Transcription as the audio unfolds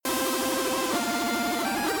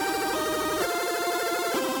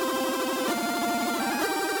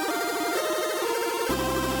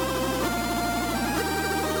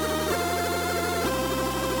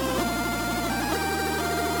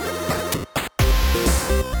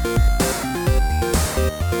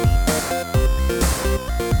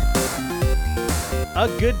A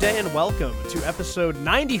good day and welcome to episode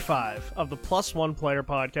 95 of the Plus One Player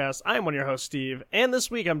podcast. I am one of your hosts, Steve, and this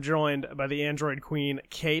week I'm joined by the Android Queen,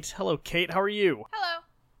 Kate. Hello, Kate. How are you? Hello.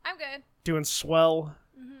 I'm good. Doing swell.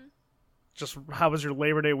 Mm-hmm. Just how was your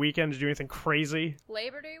Labor Day weekend? Did you do anything crazy?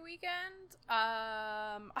 Labor Day weekend?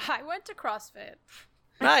 I went to CrossFit.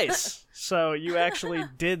 Nice. So you actually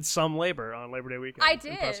did some labor on Labor Day weekend. I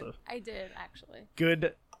did. Impressive. I did, actually.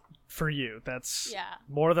 Good for you. That's Yeah.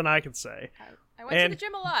 more than I can say. I went to the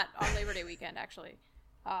gym a lot on Labor Day weekend, actually.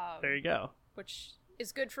 There you go. Which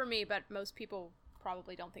is good for me, but most people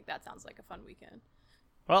probably don't think that sounds like a fun weekend.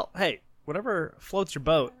 Well, hey, whatever floats your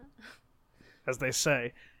boat, as they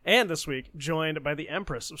say. And this week, joined by the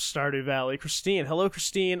Empress of Stardew Valley, Christine. Hello,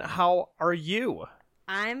 Christine. How are you?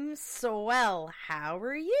 I'm swell. How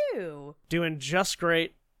are you? Doing just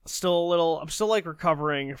great. I'm still like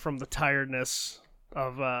recovering from the tiredness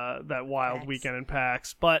of that wild PAX. weekend in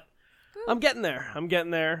PAX, but I'm getting there.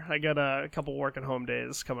 I got a couple work at home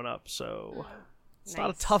days coming up, so it's not a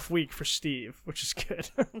Nice. tough week for Steve, which is good.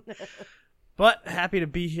 But happy to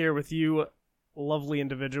be here with you, lovely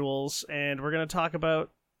individuals, and we're going to talk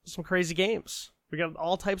about some crazy games. We got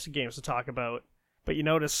all types of games to talk about, but you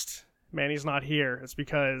noticed Manny's not here. It's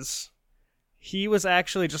because he was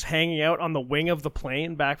actually just hanging out on the wing of the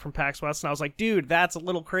plane back from PAX West, and I was like, dude, that's a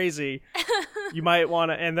little crazy. You might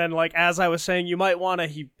want to, and then like as I was saying, you might want to,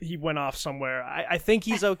 he went off somewhere. I think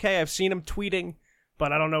he's okay. I've seen him tweeting,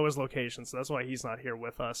 but I don't know his location, so that's why he's not here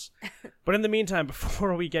with us. But in the meantime,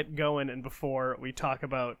 before we get going and before we talk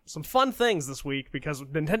about some fun things this week, because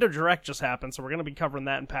Nintendo Direct just happened, so we're going to be covering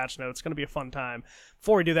that in patch notes. It's going to be a fun time.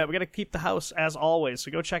 Before we do that, we got to keep the house as always, so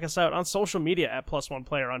go check us out on social media at Plus One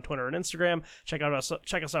Player on Twitter and Instagram. Check us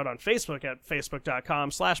out on Facebook at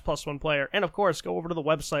facebook.com/PlusOnePlayer, and of course, go over to the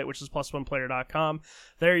website, which is PlusOnePlayer.com.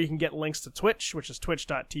 There you can get links to Twitch, which is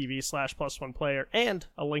twitch.tv/PlusOnePlayer, and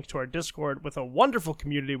a link to our Discord with a wonderful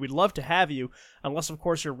community. We'd love to have you, unless of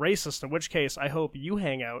course you're racist, in which case I hope you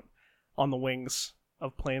hang out on the wings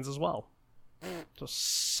of planes as well. So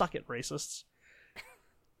suck it, racists.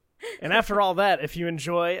 And after all that, if you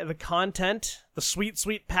enjoy the content, the sweet,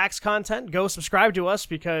 sweet PAX content, go subscribe to us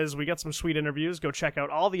because we got some sweet interviews. Go check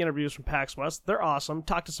out all the interviews from PAX West. They're awesome.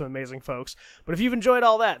 Talk to some amazing folks. But if you've enjoyed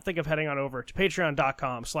all that, think of heading on over to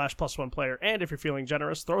patreon.com/PlusOnePlayer. And if you're feeling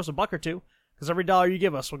generous, throw us a buck or two, because every dollar you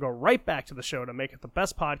give us will go right back to the show to make it the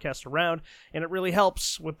best podcast around. And it really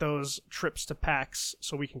helps with those trips to PAX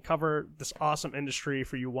so we can cover this awesome industry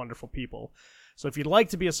for you wonderful people. So if you'd like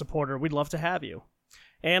to be a supporter, we'd love to have you.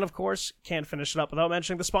 And, of course, can't finish it up without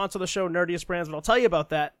mentioning the sponsor of the show, Nerdiest Brands, but I'll tell you about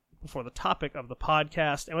that before the topic of the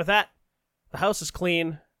podcast. And with that, the house is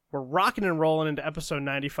clean. We're rocking and rolling into episode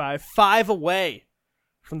 95, 5 away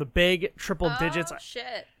from the big triple digits. Oh,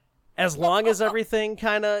 shit. As long as everything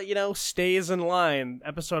kind of, stays in line,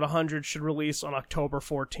 episode 100 should release on October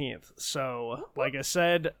 14th. So, like I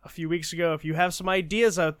said a few weeks ago, if you have some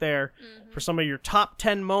ideas out there for some of your top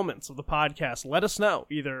 10 moments of the podcast, let us know.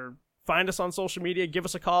 Either find us on social media, give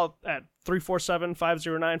us a call at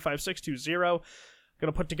 347-509-5620. Going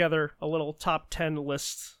to put together a little top 10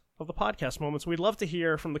 list of the podcast moments. We'd love to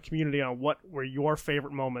hear from the community on what were your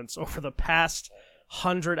favorite moments over the past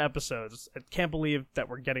 100 episodes. I can't believe that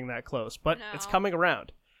we're getting that close, but it's coming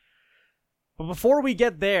around. But before we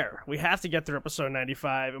get there, we have to get through episode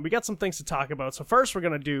 95, and we got some things to talk about. So first, we're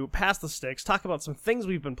going to do Pass the Sticks, talk about some things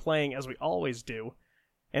we've been playing as we always do.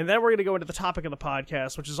 And then we're going to go into the topic of the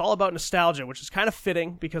podcast, which is all about nostalgia, which is kind of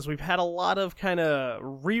fitting because we've had a lot of kind of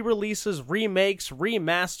re-releases, remakes,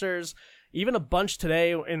 remasters, even a bunch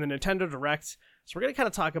today in the Nintendo Direct. So we're going to kind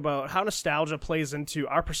of talk about how nostalgia plays into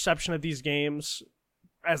our perception of these games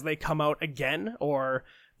as they come out again, or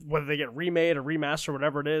whether they get remade or remastered or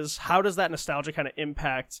whatever it is. How does that nostalgia kind of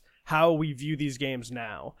impact how we view these games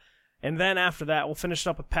now? And then after that, we'll finish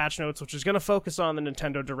up with patch notes, which is going to focus on the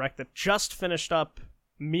Nintendo Direct that just finished up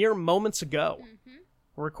mere moments ago.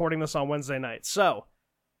 We're recording this on Wednesday night. So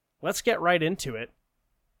let's get right into it.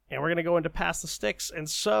 And we're going to go into Pass the Sticks. And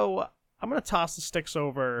so I'm going to toss the sticks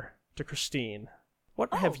over to Christine.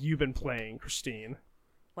 What have you been playing, Christine?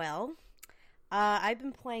 Well, I've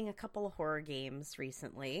been playing a couple of horror games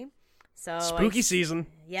recently. So Spooky season.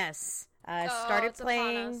 Yes. I started it's upon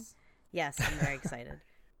playing. us. Yes, I'm very excited.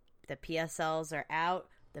 The PSLs are out.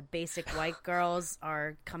 The basic white girls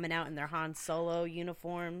are coming out in their Han Solo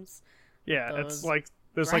uniforms. Yeah, Those it's like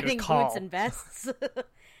there's like a riding call. boots and vests.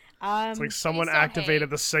 It's like someone Please don't activated hate.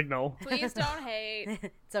 the signal. Please don't hate.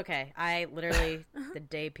 It's okay. The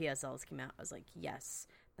day PSLs came out, I was like, yes.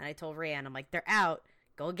 Then I told Rayanne, I'm like, they're out.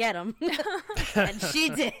 go get him. And she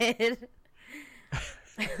did.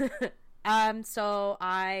 So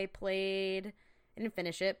I played, I didn't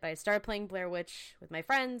finish it, but I started playing Blair Witch with my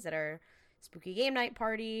friends at our spooky game night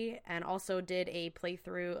party, and also did a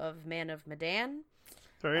playthrough of Man of Medan.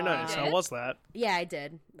 Very nice. How was that? Yeah, I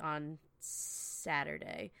did on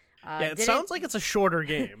Saturday. It sounds like it's a shorter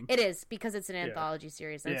game. It is, because it's an anthology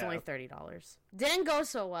series, and it's only $30. Didn't go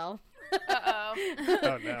so well. Uh-oh.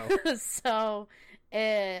 Oh, no. So,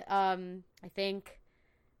 I think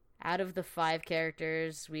out of the 5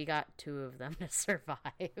 characters, we got 2 of them to survive.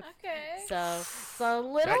 Okay. So, it's a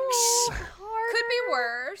little Yikes. hard. Could be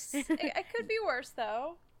worse. It could be worse,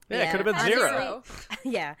 though. Yeah, it could have been honestly, 0.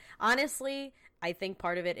 Yeah, honestly, I think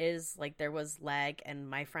part of it is, like, there was lag, and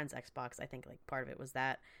my friend's Xbox, I think, like, part of it was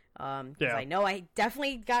that. Because I know I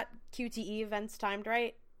definitely got QTE events timed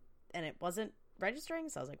right, and it wasn't registering,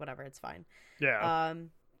 so I was like, whatever, it's fine. Yeah. A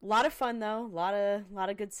lot of fun, though. A lot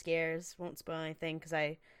of good scares. Won't spoil anything, because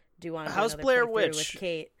I do want to do How's another Blair playthrough Witch? with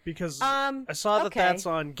Kate. Because I saw that okay. that's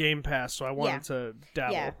on Game Pass, so I wanted to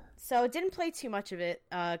dabble. Yeah. So didn't play too much of it,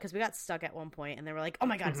 because we got stuck at one point, and they were like, oh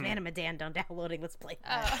my god, it's Man of Medan done downloading, let's play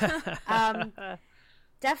that.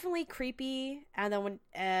 Definitely creepy, and then when,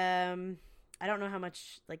 I don't know how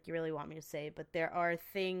much, like, you really want me to say, but there are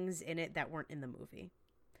things in it that weren't in the movie.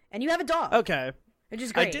 And you have a dog. Okay. Which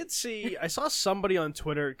is great. I saw somebody on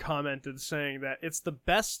Twitter commented saying that it's the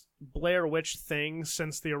best Blair Witch thing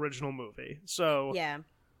since the original movie. So yeah.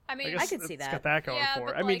 I mean, I could see that. Got that going Yeah, for it.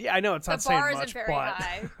 but, I mean, like, yeah, I know it's not the saying bar much, isn't very but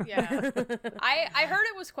high. Yeah. I heard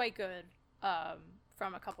it was quite good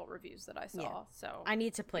from a couple reviews that I saw. Yeah. So I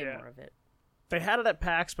need to play more of it. they had it at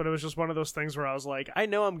PAX, but it was just one of those things where I was like, I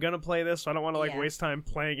know I'm gonna play this, so I don't want to like waste time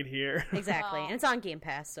playing it here. Exactly, and it's on Game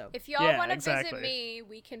Pass, so if y'all want to visit me,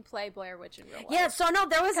 we can play Blair Witch in real life. Yeah, so no,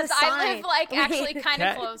 there was a sign. I live like actually kind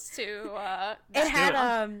of close to. It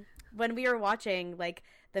had when we were watching, like,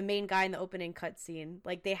 the main guy in the opening cutscene,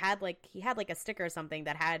 like, he had like a sticker or something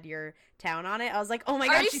that had your town on it. I was like, oh my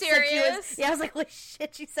god, you she serious? said she was, I was like, holy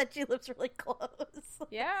shit, she said she lives really close.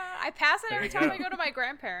 Yeah, I pass it every time I go to my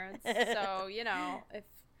grandparents. So, you know, if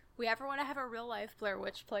we ever want to have a real life Blair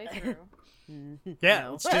Witch playthrough. Yeah,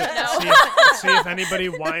 No. let's do it. No. See if anybody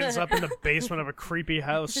winds up in the basement of a creepy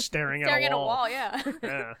house staring at a wall. Yeah.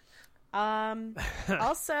 Yeah.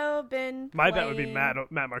 Also been My bet would be playing-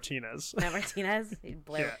 Matt Martinez. Matt Martinez,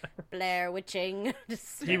 Blair Witching.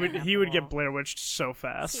 Just He would staring at the get wall. Blair Witched so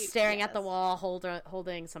fast. Staring at the wall,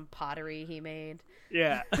 holding some pottery he made.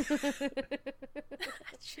 Yeah. This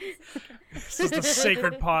is the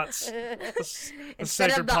sacred pots. The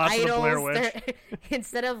sacred pots of the Blair Witch.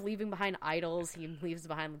 Instead of leaving behind idols, he leaves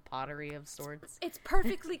behind the pottery of sorts. It's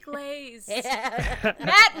perfectly glazed. Yeah.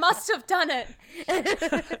 Matt must have done it.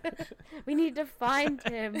 We need to find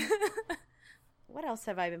him. What else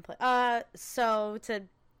have I been playing? So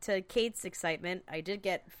to Kate's excitement, I did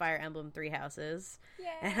get Fire Emblem Three Houses,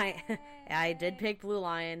 and I did pick Blue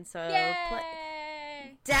Lion. So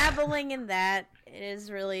dabbling in that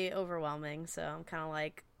is really overwhelming. So I'm kind of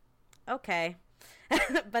like, okay,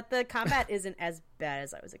 but the combat isn't as bad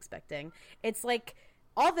as I was expecting. It's like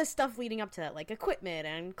all this stuff leading up to that, like equipment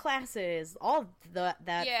and classes, all that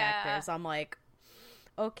factors. I'm like,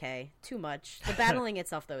 okay, too much. The battling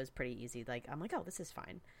itself, though, is pretty easy. Like, I'm like, oh, this is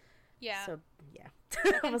fine. Yeah. So, yeah.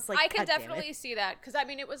 I was like, I can God damn definitely it. see that. Because, I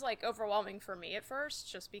mean, it was, like, overwhelming for me at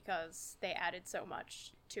first, just because they added so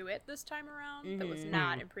much to it this time around that was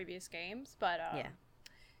not in previous games. But, Yeah.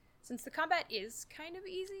 since the combat is kind of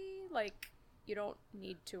easy, like, you don't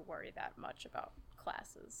need to worry that much about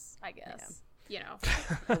classes, I guess. You know.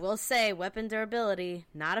 I will say, weapon durability,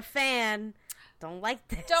 not a fan. Don't like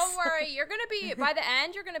this. Don't worry, you're gonna be by the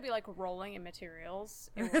end. You're gonna be like rolling in materials.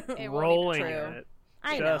 It Rolling won't in even it.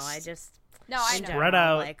 I know. I just No, I know. Spread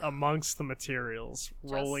out like- amongst the materials.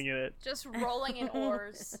 Rolling in it. Just rolling in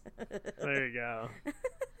ores. There you go.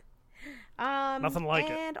 Nothing Nothing like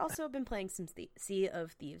it. And also been playing some Sea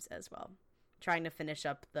of Thieves as well. Trying to finish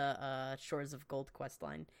up the Shores of Gold quest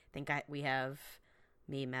line. I think we have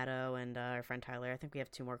me, Matto, and our friend Tyler. I think we have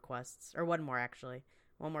 2 more quests. Or 1 more, actually.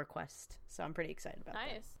 1 more quest. So I'm pretty excited about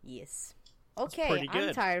that. Nice. Yes. Okay, pretty I'm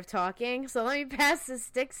good. tired of talking. So let me pass the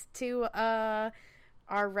sticks to our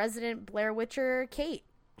resident Blair Witcher, Kate.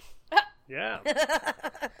 Yeah.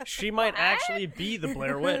 She might actually be the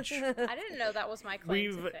Blair Witch. I didn't know that was my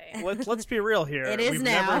claim to fame. Let's be real here. It is We've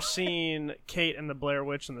now. never seen Kate and the Blair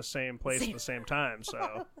Witch in the same place at the same time,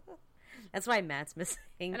 so That's why Matt's missing.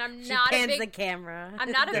 And I'm She not a pans big- the camera.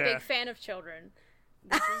 I'm not a Yeah. big fan of children.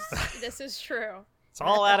 This is true. it's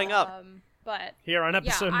all adding up But here on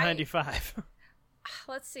episode I- 95.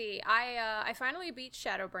 let's see. I finally beat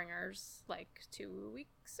Shadowbringers like 2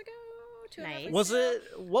 weeks ago. 2.5 Nice. weeks Was ago.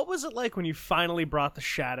 what was it like when you finally brought the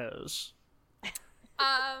shadows?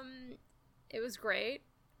 It was great.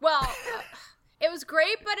 Well, it was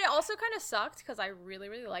great, but it also kind of sucked because I really,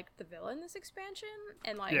 really liked the villain this expansion,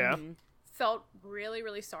 and like Yeah. felt really,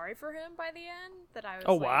 really sorry for him by the end. That I was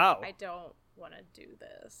Oh, like, wow. I don't want to do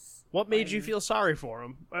this. What made you feel sorry for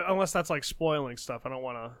him? Unless that's like spoiling stuff. I don't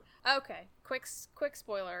want to. Okay, quick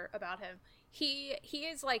spoiler about him. He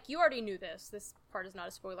is like, you already knew this. This part is not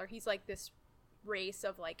a spoiler. He's like this race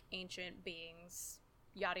of like ancient beings,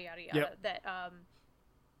 yada yada yada, Yep. that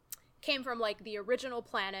came from like the original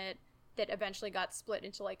planet that eventually got split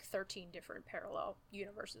into like 13 different parallel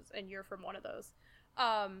universes, and you're from one of those.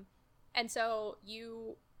 And so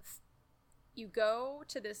you go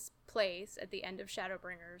to this place at the end of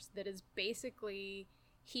Shadowbringers that is basically,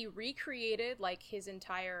 he recreated like his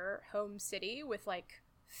entire home city with like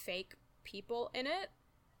fake people in it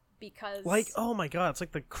because Like, oh my god, it's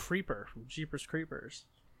like the Creeper from Jeepers Creepers.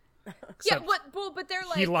 yeah, Except but they're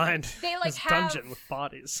like he lined they like his have dungeon with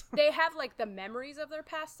bodies. they have like the memories of their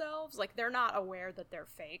past selves, like they're not aware that they're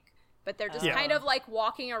fake, but they're just Yeah. kind of like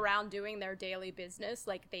walking around doing their daily business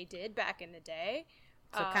like they did back in the day.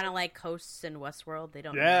 So kind of like hosts in Westworld. They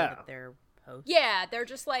don't know Yeah. that they're hosts. Yeah, they're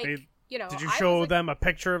just like, They- you know, Did you I show was a- them a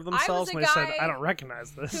picture of themselves? a And they said, guy "I don't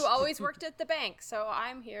recognize this." who always worked at the bank, so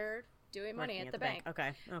I'm here doing money Working at the bank.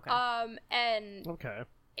 Okay. Okay. And Okay.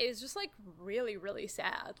 it was just like really, really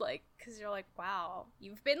sad, like, because you're like, wow,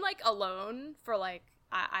 you've been like alone for like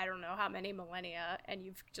I don't know how many millennia, and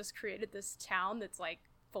you've just created this town that's like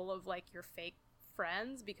full of like your fake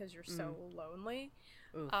friends because you're so lonely.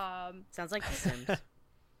 Oof. Um, Sounds like The Sims.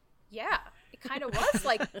 yeah, it kind of was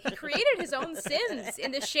like he created his own sins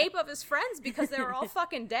in the shape of his friends because they were all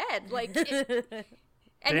fucking dead. Like,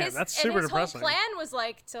 and Damn, his that's and super his whole depressing. plan was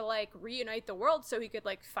like to like reunite the world so he could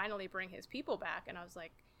like finally bring his people back. And I was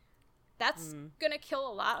like, that's gonna kill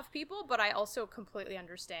a lot of people, but I also completely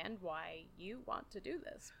understand why you want to do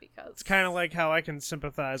this because It's kind of like how I can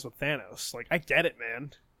sympathize with Thanos. Like, I get it,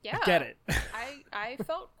 man. yeah, I get it. I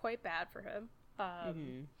felt quite bad for him.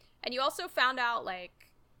 And you also found out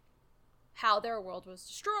like how their world was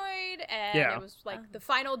destroyed, and Yeah. it was like the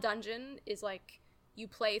final dungeon is like you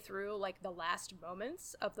play through like the last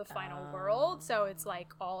moments of the final world, so it's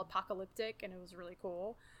like all apocalyptic, and it was really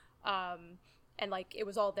cool. And like it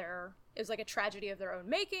was all it was like a tragedy of their own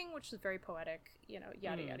making, which was very poetic, you know,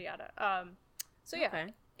 yada yada yada. So yeah,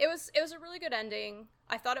 Okay. it was a really good ending.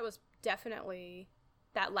 I thought it was definitely,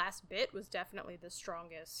 that last bit was definitely the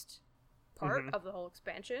strongest part of the whole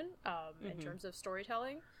expansion in terms of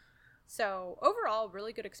storytelling. So overall,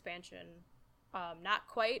 really good expansion. Not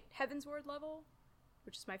quite Heavensward level,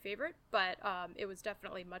 which is my favorite, but it was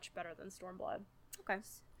definitely much better than Stormblood. Okay.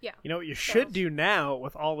 Yeah. You know what you should do now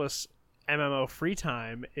with all this MMO free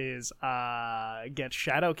time is get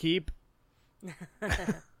Shadowkeep.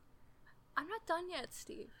 I'm not done yet,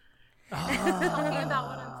 Steve. I'm talking about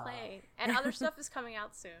what I'm playing, and other stuff is coming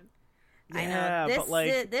out soon. I know. Yeah, This- but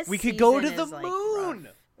like this we could go to season the is, like, moon.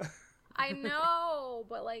 I know,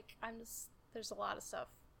 but like there's a lot of stuff.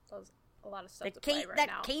 There's a lot of stuff to play right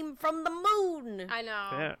now. Came from the moon. I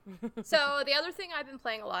know. Yeah. So the other thing I've been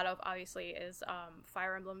playing a lot of, obviously, is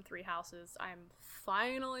Fire Emblem Three Houses. I'm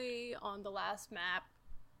finally on the last map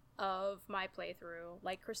of my playthrough.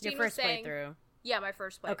 Like Christine Your first was saying, playthrough. yeah, my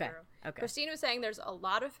first playthrough. Okay. Christine was saying there's a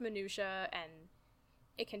lot of minutia, and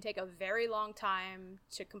it can take a very long time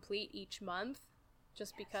to complete each month,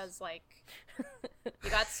 just because like you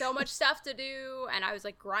got so much stuff to do, and I was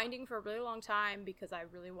like grinding for a really long time because I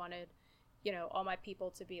really wanted, you know, all my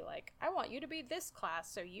people to be like, I want you to be this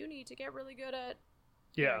class, so you need to get really good at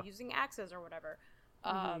you know, using axes or whatever.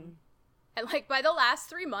 And like by the last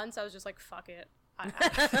 3 months, I was just like, fuck it.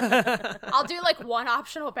 I'll do like one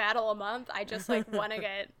optional battle a month. I just like want to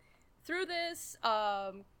get through this.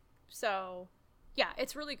 So yeah,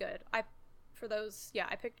 it's really good. I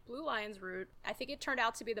picked Blue Lion's route. I think it turned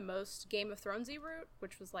out to be the most Game of Thronesy route,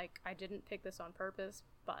 which was like, I didn't pick this on purpose,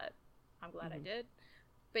 but I'm glad I did.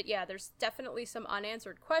 But yeah, there's definitely some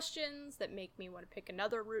unanswered questions that make me want to pick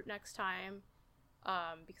another route next time,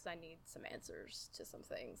 because I need some answers to some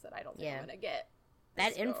things that I don't think I'm gonna get. That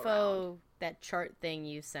this go info, around. that chart thing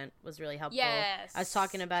you sent was really helpful. Yes. I was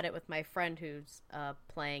talking about it with my friend who's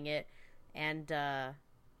playing it, and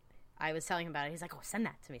I was telling him about it. He's like, "Oh, send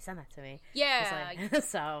that to me. Send that to me." Yeah.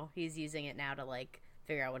 So he's using it now to like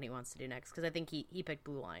figure out what he wants to do next, because I think he picked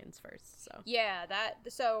Blue Lions first. So Yeah,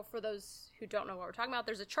 so for those who don't know what we're talking about,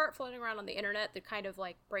 there's a chart floating around on the internet that kind of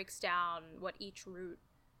like breaks down what each route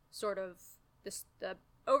sort of the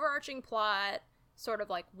overarching plot, sort of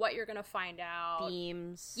like what you're gonna find out.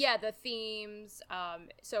 Themes. Yeah, the themes.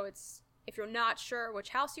 So it's if you're not sure which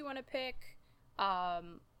house you want to pick,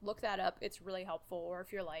 look that up. It's really helpful. Or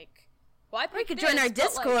if you're like, well, I You picked could this, join our but,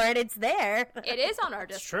 Discord. like, it's there. it is on our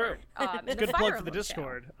It's true. Discord. In Good the plug Fire for the Emblem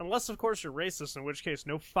Discord. channel. Unless, of course, you're racist, in which case,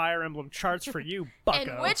 no Fire Emblem charts for you,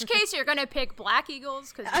 bucko. In which case, you're gonna pick Black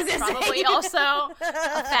Eagles because I was you're gonna probably say. also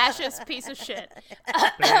a fascist piece of shit.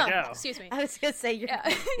 There you go. Excuse me. I was gonna say you're Yeah.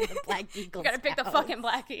 the Black Eagles. You gotta pick the house. fucking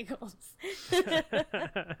Black Eagles.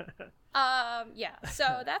 Yeah.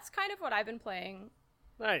 So that's kind of what I've been playing.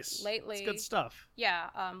 Nice. Lately. It's good stuff. Yeah.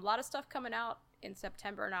 A lot of stuff coming out in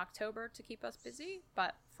September and October to keep us busy.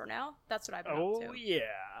 But for now, that's what I've been up Oh, to.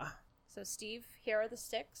 yeah. So Steve, here are the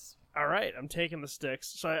sticks. All right, I'm taking the sticks.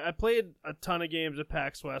 So I played a ton of games at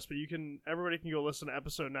PAX West, but everybody can go listen to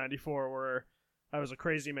episode 94 where I was a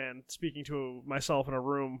crazy man speaking to myself in a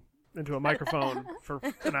room into a microphone for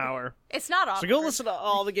an hour. It's not So awkward. go listen to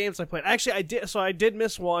all the games I played. Actually, I did. So I did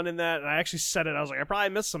miss one in that, and I actually said it. I was like, I probably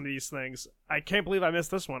missed some of these things. I can't believe I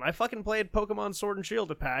missed this one. I fucking played Pokemon Sword and Shield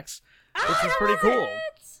at PAX, which was pretty cool.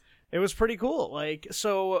 It was pretty cool. Like,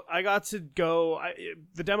 so I got to go.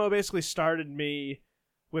 The demo basically started me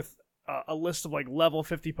with a list of like level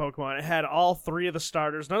 50 Pokemon. It had all 3 of the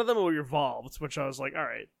starters. None of them were evolved, which I was like, all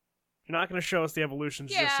right, you're not going to show us the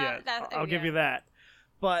evolutions just Yeah, yet. I'll give you that.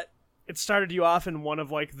 But it started you off in one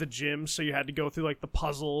of like the gyms, so you had to go through like the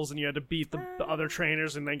puzzles and you had to beat the other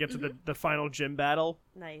trainers and then get to the final gym battle.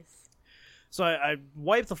 Nice. So I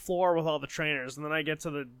wiped the floor with all the trainers, and then I get to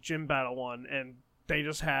the gym battle one, and they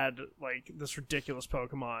just had like this ridiculous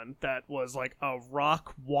Pokemon that was like a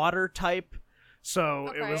rock water type. So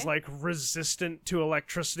it was Okay. like resistant to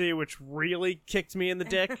electricity, which really kicked me in the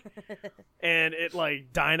dick. And it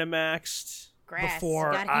like Dynamaxed Grass.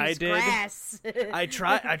 before Gotta I use did. Grass. I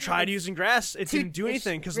tried using grass. It didn't do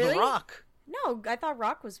anything because of Really? the rock. No, I thought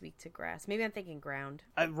rock was weak to grass. Maybe I'm thinking ground.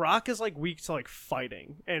 Rock is like weak to like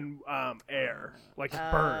fighting and air, like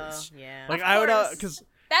birds. Yeah. Like Of I would course. because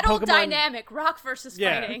That old Pokemon- dynamic, rock versus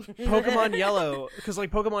yeah, fighting. Pokemon Yellow, because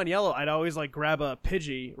like Pokemon Yellow, I'd always like grab a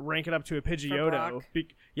Pidgey, rank it up to a Pidgeotto. Brock.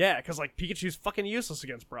 Yeah, because like Pikachu's fucking useless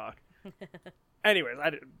against Brock. Anyways,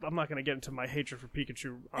 I'm not gonna get into my hatred for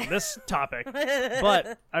Pikachu on this topic,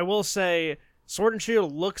 but I will say Sword and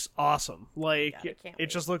Shield looks awesome. Like God, I can't it wait.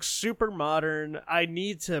 just looks super modern. I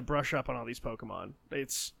need to brush up on all these Pokemon.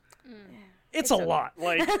 It's a okay. lot.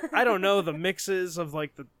 Like I don't know the mixes of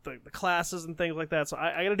like the classes and things like that. So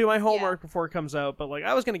I gotta do my homework before it comes out. But like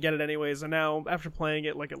I was gonna get it anyways, and now after playing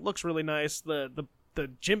it, like it looks really nice. The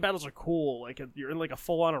gym battles are cool. Like you're in like a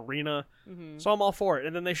full on arena, so I'm all for it.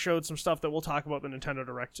 And then they showed some stuff that we'll talk about in the Nintendo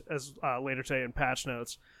Direct as later today in patch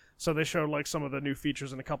notes. So they showed like some of the new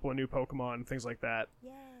features and a couple of new Pokemon and things like that.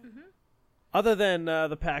 Yeah. Other than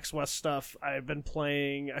the PAX West stuff, I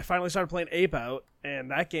finally started playing Ape Out,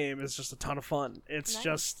 and that game is just a ton of fun. It's Nice.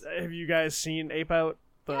 just, have you guys seen Ape Out?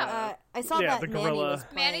 I saw yeah, that the Manny gorilla. was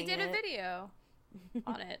Manny playing did a it. video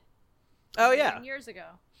on it. Oh, yeah. 10 years ago.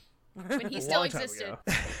 When he A still long time existed.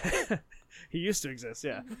 ago. He used to exist,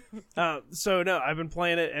 yeah. So, no, I've been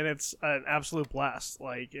playing it, and it's an absolute blast.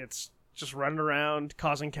 Like, it's just running around,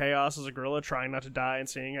 causing chaos as a gorilla, trying not to die, and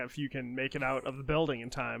seeing if you can make it out of the building in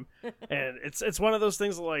time. And it's one of those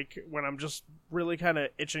things like when I'm just really kind of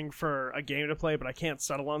itching for a game to play, but I can't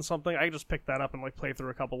settle on something. I can just pick that up and like play through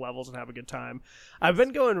a couple levels and have a good time. I've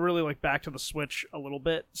been going really like back to the Switch a little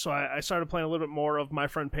bit, so I started playing a little bit more of My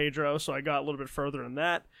Friend Pedro, so I got a little bit further in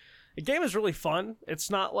that. The game is really fun. It's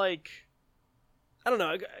not like, I don't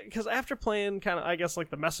know, because after playing kind of, I guess, like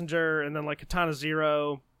The Messenger and then like Katana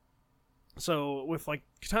Zero, so with like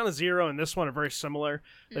Katana Zero and this one are very similar.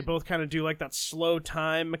 They both kind of do like that slow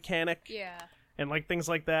time mechanic Yeah. and like things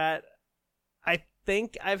like that. I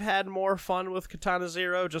think I've had more fun with Katana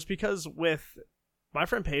Zero just because with My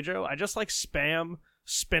Friend Pedro, I just like spam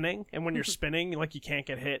spinning, and when you're spinning, like you can't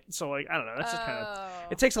get hit. So like I don't know, that's just kind of,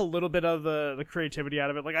 it takes a little bit of the creativity out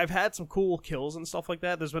of it. Like I've had some cool kills and stuff like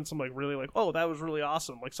that. There's been some like really like, oh, that was really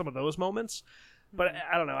awesome, like some of those moments. But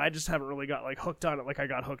I don't know, I just haven't really got like hooked on it like I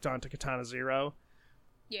got hooked on to Katana Zero.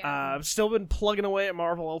 Yeah. I've still been plugging away at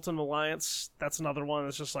Marvel Ultimate Alliance. That's another one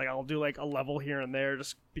that's just like I'll do like a level here and there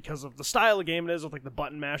just because of the style of game it is with like the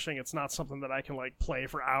button mashing. It's not something that I can like play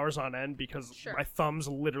for hours on end because Sure. my thumbs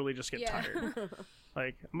literally just get Yeah. tired.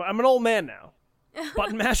 Like I'm an old man now.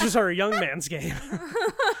 Button mashes are a young man's game.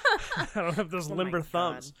 I don't have those Oh my limber God.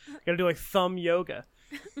 thumbs. Gotta do like thumb yoga.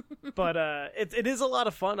 But it is a lot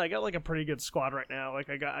of fun. I got like a pretty good squad right now. Like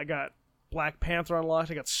I got Black Panther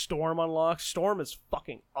unlocked. I got Storm unlocked. Storm is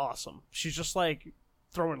fucking awesome. She's just like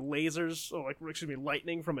throwing lasers, or like, excuse me,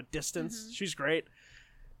 lightning from a distance. She's great.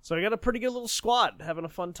 So I got a pretty good little squad, having a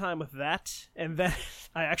fun time with that. And then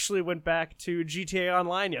I actually went back to GTA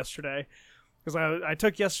Online yesterday, because I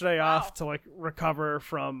took yesterday off to, like, recover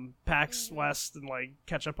from PAX West and, like,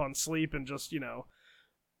 catch up on sleep and just,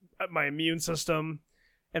 my immune system.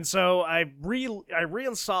 And so I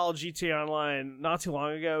reinstalled GTA Online not too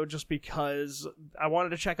long ago just because I wanted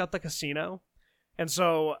to check out the casino. And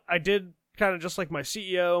so I did kind of just like my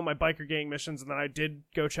CEO, my biker gang missions, and then I did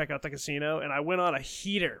go check out the casino, and I went on a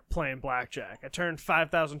heater playing blackjack. I turned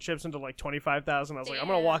 5,000 chips into like 25,000. I was like, I'm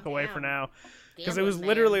going to walk away for now. Because it was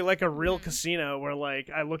literally like a real casino where, like,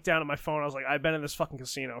 I looked down at my phone, I was like, I've been in this fucking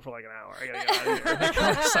casino for like an hour. I gotta get out of here. I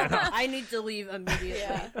gotta sign off. I need to leave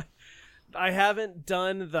immediately. I haven't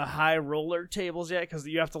done the high roller tables yet, because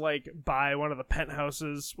you have to, like, buy one of the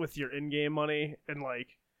penthouses with your in-game money, and,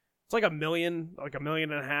 like, it's like $1 million, like $1.5 million.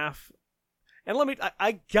 And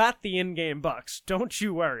I got the in-game bucks. Don't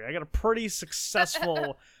you worry. I got a pretty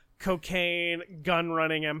successful cocaine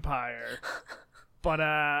gun-running empire. But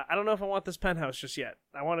I don't know if I want this penthouse just yet.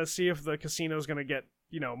 I want to see if the casino's going to get,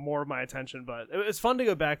 more of my attention. But it's fun to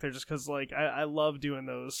go back there just because, like, I love doing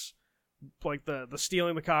those, like, the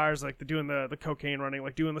stealing the cars, like, doing the cocaine running,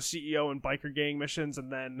 like, doing the CEO and biker gang missions.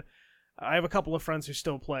 And then I have a couple of friends who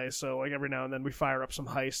still play, so, like, every now and then we fire up some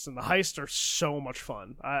heists. And the heists are so much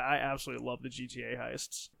fun. I absolutely love the GTA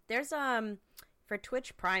heists. There's, for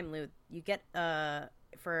Twitch Prime loot, you get, there's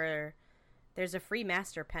a free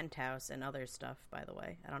master penthouse and other stuff, by the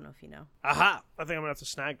way. I don't know if you know. Aha! I think I'm going to have to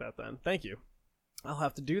snag that then. Thank you. I'll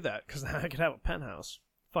have to do that, because then I could have a penthouse.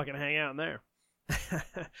 Fucking hang out in there.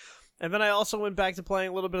 And then I also went back to playing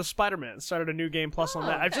a little bit of Spider-Man. Started a new game plus on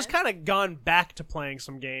that. Okay. I've just kind of gone back to playing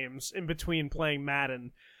some games in between playing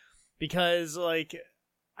Madden. Because, like,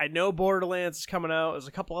 I know Borderlands is coming out. There's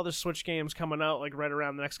a couple other Switch games coming out, like, right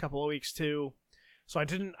around the next couple of weeks, too. So I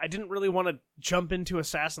didn't really want to jump into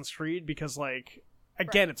Assassin's Creed because, like,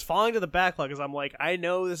 again, It's falling to the backlog because I'm like, I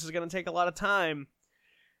know this is going to take a lot of time,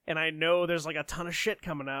 and I know there's, like, a ton of shit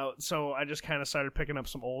coming out, so I just kind of started picking up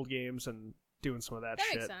some old games and doing some of that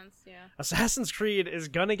shit. That makes sense, yeah. Assassin's Creed is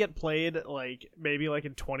going to get played, like, maybe, like,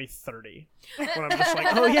 in 2030, when I'm just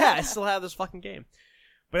like, oh yeah, I still have this fucking game.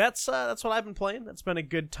 But that's what I've been playing. That's been a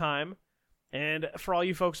good time. And for all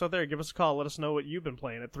you folks out there, give us a call. Let us know what you've been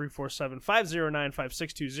playing at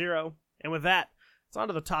 347-509-5620. And with that, it's on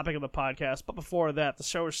to the topic of the podcast. But before that, the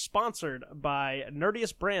show is sponsored by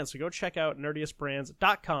Nerdiest Brands. So go check out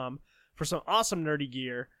nerdiestbrands.com for some awesome nerdy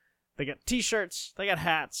gear. They got t-shirts, they got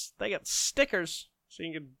hats, they got stickers. So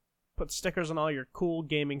you can put stickers on all your cool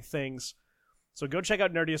gaming things. So go check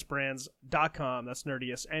out nerdiestbrands.com. That's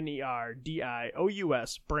nerdiest,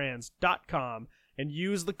 Nerdious, brands.com. And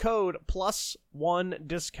use the code +1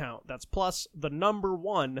 discount. That's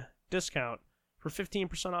 +1 discount for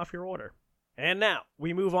 15% off your order. And now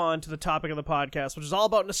we move on to the topic of the podcast, which is all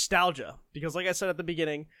about nostalgia. Because like I said at the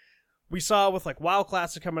beginning, we saw with like WoW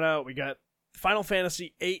Classic coming out, we got Final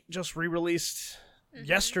Fantasy VIII just re-released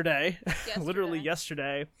yesterday. Literally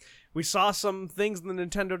yesterday. We saw some things in the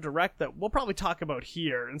Nintendo Direct that we'll probably talk about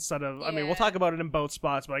here instead of, I mean, we'll talk about it in both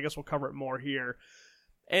spots, but I guess we'll cover it more here.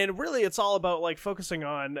 And really, it's all about, like, focusing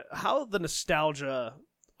on how the nostalgia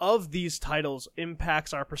of these titles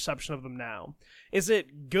impacts our perception of them now. Is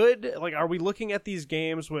it good? Like, are we looking at these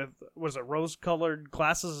games with, was it rose-colored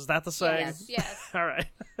glasses? Is that the saying? Yes. All right.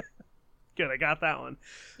 Good, I got that one.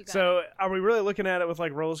 So, are we really looking at it with,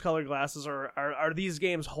 like, rose-colored glasses, or are these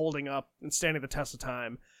games holding up and standing the test of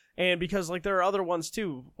time? And because, like, there are other ones,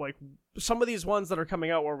 too. Like, some of these ones that are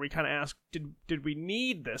coming out where we kind of ask, did we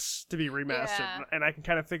need this to be remastered? Yeah. And I can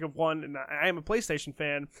kind of think of one, and I am a PlayStation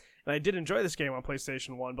fan, and I did enjoy this game on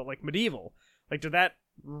PlayStation 1, but, like, Medieval. Like, did that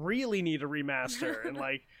really need a remaster? And,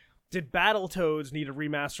 like, did Battletoads need a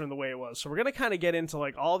remaster in the way it was? So we're going to kind of get into,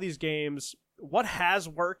 like, all these games, what has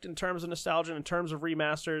worked in terms of nostalgia, in terms of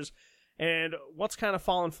remasters, and what's kind of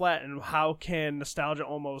fallen flat, and how can nostalgia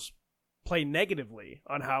almost play negatively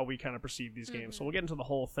on how we kind of perceive these games. So we'll get into the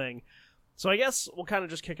whole thing. So I guess we'll kind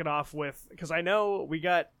of just kick it off with, because I know we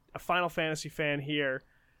got a Final Fantasy fan here.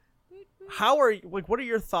 What are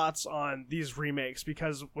your thoughts on these remakes?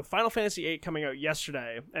 Because with Final Fantasy VIII coming out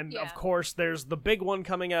yesterday, and of course there's the big one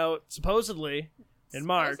coming out supposedly in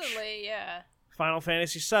March. Final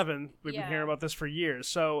Fantasy VII. We've been hearing about this for years.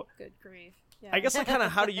 So good grief. Yeah. I guess, like, kind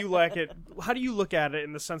of how do you like it? How do you look at it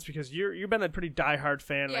in the sense, because you've been a pretty diehard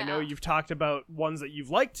fan, and I know you've talked about ones that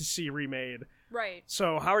you've liked to see remade. Right.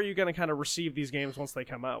 So how are you going to kind of receive these games once they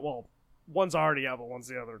come out? Well, one's already out, but once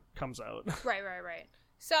the other comes out. Right.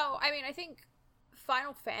 So, I mean, I think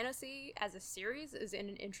Final Fantasy as a series is in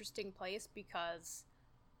an interesting place because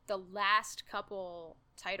the last couple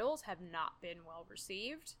titles have not been well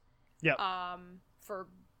received. Yep. For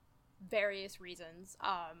various reasons.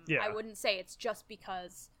 Yeah. I wouldn't say it's just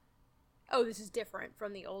because, oh, this is different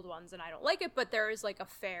from the old ones and I don't like it, but there is like a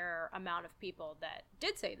fair amount of people that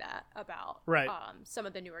did say that about Right. Some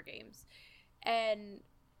of the newer games. And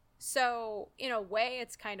so in a way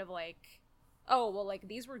it's kind of like, oh, well, like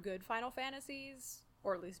these were good Final Fantasies,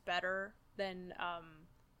 or at least better than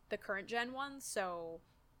the current gen ones, so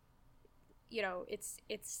you know, it's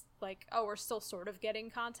like, oh, we're still sort of getting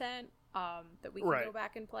content that we can Right. go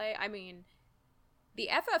back and play. I mean, the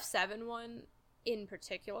FF7 one in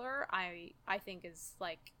particular, I think is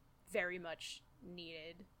like very much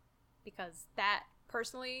needed, because that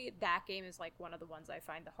personally, that game is like one of the ones I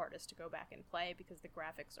find the hardest to go back and play because the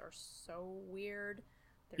graphics are so weird.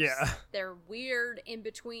 They're weird in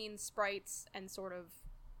between sprites and sort of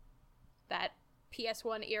that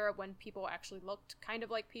PS1 era when people actually looked kind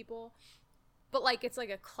of like people. But like it's like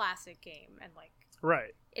a classic game, and like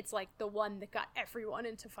Right. it's like the one that got everyone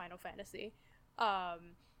into Final Fantasy.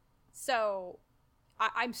 So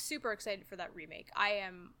I'm super excited for that remake. I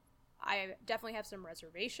definitely have some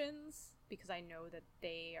reservations because I know that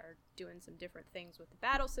they are doing some different things with the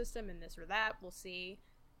battle system and this or that. We'll see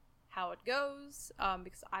how it goes,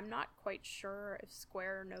 because I'm not quite sure if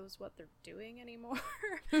Square knows what they're doing anymore.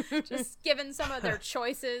 Just given some of their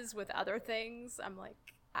choices with other things, I'm like,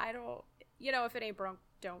 I don't, you know, if it ain't broke,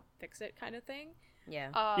 don't fix it kind of thing.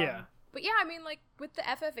 Yeah. Yeah. But yeah, I mean, like, with the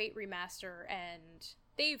FF8 remaster, and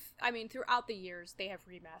throughout the years, they have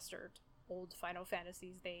remastered old Final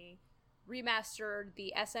Fantasies. They remastered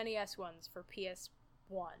the SNES ones for PS1.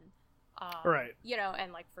 Right. You know,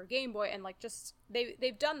 and, like, for Game Boy, and, like, just,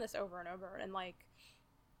 they've done this over and over, and, like,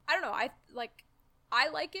 I don't know, I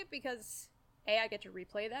like it because, A, I get to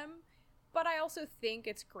replay them, but I also think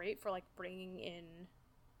it's great for, like, bringing in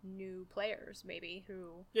new players, maybe,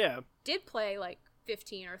 who Yeah. did play like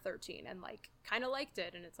 15 or 13 and like kind of liked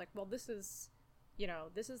it, and it's like, well, this is, you know,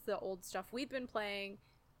 this is the old stuff we've been playing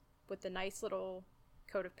with the nice little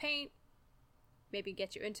coat of paint, maybe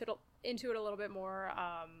get you into it a little bit more.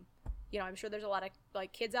 You know, I'm sure there's a lot of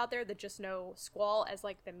like kids out there that just know Squall as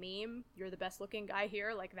like the meme, you're the best looking guy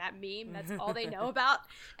here, like that meme, that's all they know about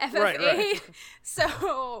FF8. Right.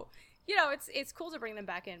 So, you know, it's cool to bring them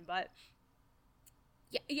back in, but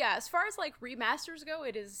yeah, as far as like remasters go,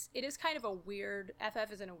 it is kind of a weird,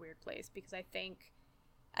 FF is in a weird place, because I think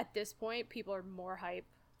at this point people are more hype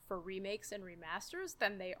for remakes and remasters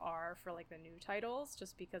than they are for like the new titles,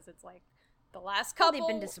 just because it's like the last couple, They've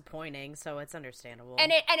been disappointing, so it's understandable.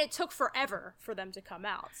 and it took forever for them to come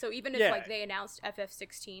out. So even if Yeah. like they announced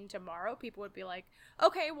FF16 tomorrow, people would be like,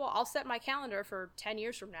 okay, well, I'll set my calendar for 10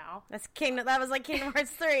 years from now. That was like Kingdom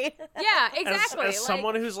Hearts 3. Yeah, exactly. As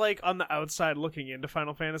someone who's like on the outside looking into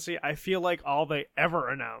Final Fantasy, I feel like all they ever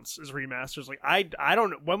announce is remasters. Like I don't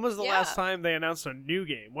know, when was the last time they announced a new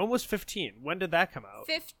game? When was 15? When did that come out?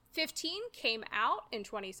 15 came out in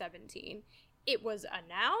 2017. It was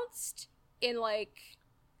announced in like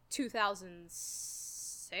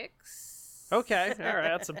 2006. Okay, all right,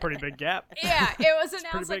 that's a pretty big gap. Yeah, it was It's a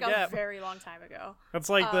announced pretty like big a gap. very long time ago. That's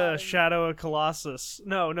like the Shadow of Colossus.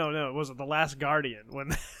 No, it wasn't The Last Guardian when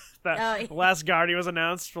yeah. The Last Guardian was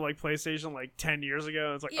announced for like PlayStation like 10 years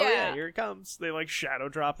ago. It's like, oh yeah, Yeah. here it comes. They like shadow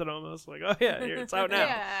dropped it almost. Like, oh yeah, here it's out now.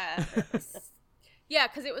 Yeah. Yeah,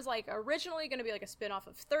 because it was like originally going to be like a spin-off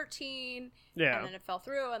of 13, Yeah. and then it fell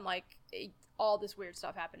through, and like all this weird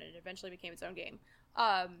stuff happened, and it eventually became its own game.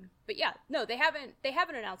 But yeah, no, they haven't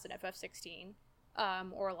announced an FF16,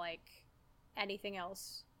 or like anything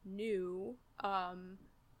else new,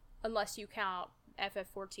 unless you count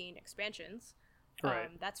FF14 expansions.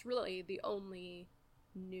 Right. That's really the only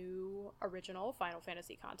new original Final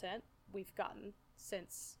Fantasy content we've gotten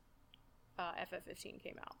since FF15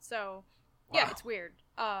 came out. So yeah, Wow. it's weird.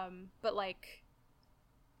 But like,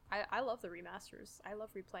 I love the remasters. I love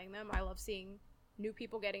replaying them. I love seeing new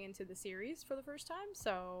people getting into the series for the first time.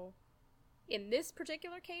 So in this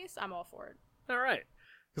particular case, I'm all for it. All right.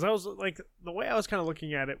 Because I was like, the way I was kind of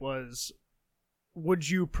looking at it was, would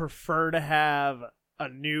you prefer to have a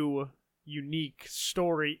new, unique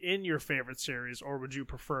story in your favorite series, or would you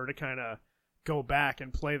prefer to kind of go back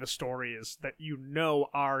and play the stories that you know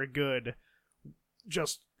are good,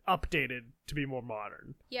 just updated to be more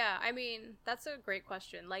modern? Yeah, I mean, that's a great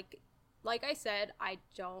question. Like I said, I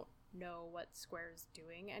don't know what Square's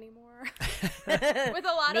doing anymore with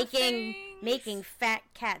a lot of things. Making fat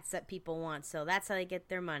cats that people want, so that's how they get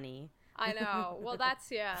their money. I know. Well, that's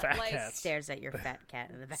Fat like cats. Stares at your fat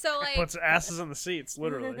cat in the back. so like Puts asses in the seats,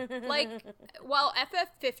 literally. like while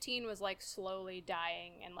FF15 was like slowly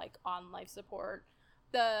dying and like on life support,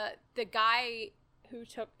 the guy who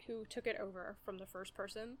took it over from the first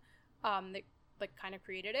person, that like kind of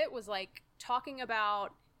created it, was like talking about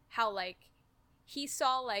how like he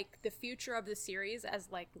saw like the future of the series as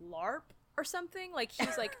like LARP or something. Like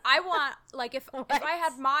he's like, I want like if I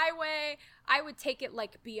had my way, I would take it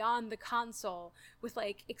like beyond the console with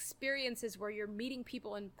like experiences where you're meeting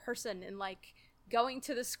people in person and like going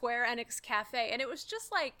to the Square Enix cafe, and it was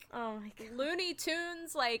just like Oh my god. Looney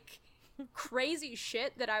Tunes, like crazy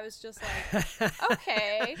shit that I was just like,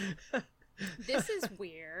 okay, this is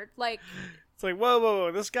weird. Like, It's like,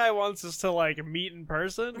 whoa, this guy wants us to like meet in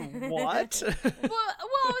person? What?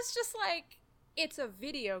 well, it's just like, it's a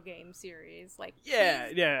video game series. Like, Yeah,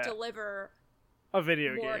 please yeah. deliver A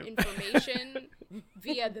video more game. information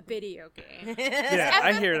via the video game. Yeah,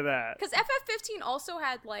 I hear that. Because FF15 also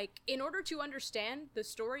had, like, in order to understand the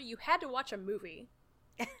story, you had to watch a movie.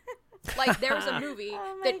 Like, there was a movie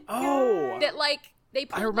Oh my that, god. Oh. that, like, they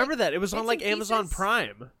pulled, I remember like, that. It was on bits like and Amazon pieces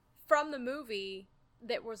Prime. from the movie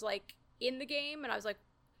that was, like, in the game, and I was like,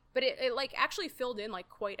 but it like, actually filled in, like,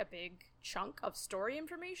 quite a big chunk of story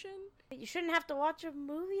information. You shouldn't have to watch a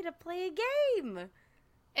movie to play a game.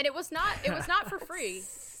 And it was not for free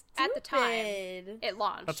at the time Stupid. it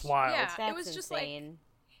launched. That's wild. Yeah, That's it was just like, insane.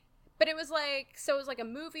 but it was like, so it was like a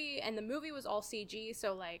movie, and the movie was all CG,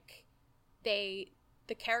 so like the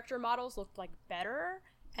character models looked like better,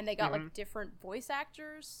 and they got like different voice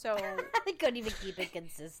actors, so They couldn't even keep it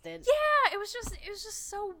consistent. yeah, it was just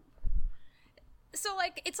so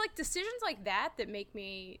like, it's like decisions like that that make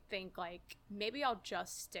me think like maybe I'll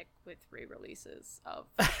just stick with re-releases of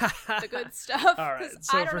the good stuff, All right, because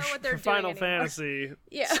so I don't for, know what they're for doing Final anymore. Fantasy,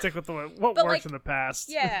 Yeah. stick with what But, worked like, in the past.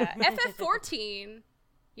 Yeah, FF14,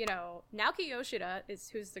 you know, Naoki Yoshida is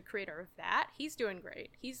who's the creator of that. He's doing great.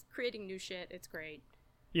 He's creating new shit. It's great.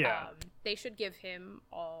 Yeah. They should give him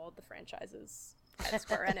all the franchises at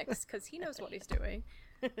Square Enix because he knows what he's doing.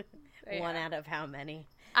 One out of how many?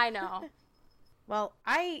 I know. Well,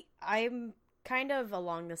 I'm kind of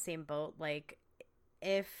along the same boat. Like,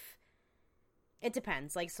 if it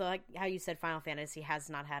depends. Like, so like how you said, Final Fantasy has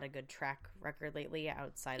not had a good track record lately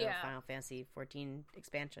outside of Yeah. Final Fantasy 14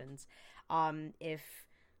 expansions. If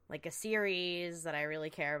like a series that I really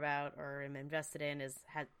care about or am invested in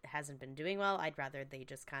hasn't been doing well, I'd rather they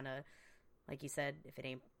just kind of, like you said, if it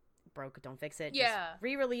ain't broke, don't fix it. Yeah. Just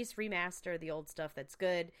re-release, remaster the old stuff that's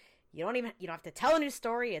good. You don't have to tell a new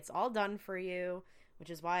story. It's all done for you, which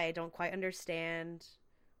is why I don't quite understand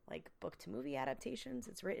like book to movie adaptations.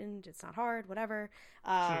 It's written, it's not hard, whatever.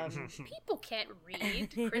 People can't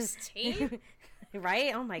read, Christine.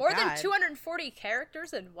 Right? Oh my More god. than 240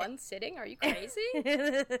 characters in one sitting? Are you crazy?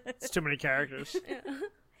 It's too many characters.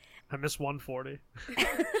 I miss 140.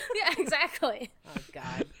 Yeah, exactly. Oh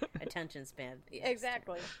god. Attention span.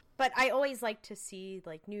 Exactly. But I always like to see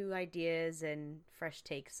like new ideas and fresh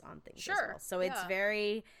takes on things as Sure, well. So it's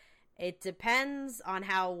yeah. it depends on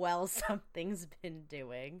how well something's been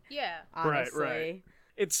doing. Yeah. Honestly. Right.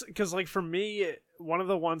 It's because, like, for me, one of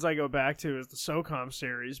the ones I go back to is the SOCOM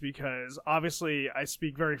series, because obviously I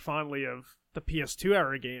speak very fondly of the PS2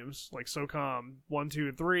 era games, like SOCOM 1, 2,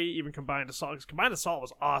 and 3, even Combined Assault. 'Cause Combined Assault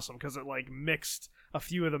was awesome because it, like, mixed a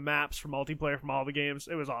few of the maps for multiplayer from all the games.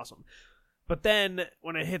 It was awesome. But then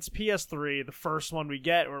when it hits PS3, the first one we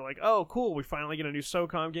get, we're like, oh, cool, we finally get a new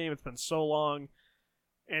SOCOM game. It's been so long.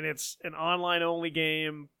 And it's an online-only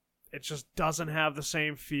game. It just doesn't have the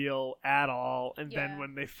same feel at all. And Yeah. then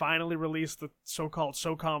when they finally released the so-called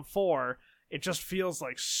SOCOM 4, it just feels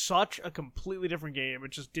like such a completely different game.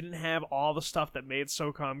 It just didn't have all the stuff that made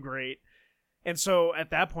SOCOM great. And so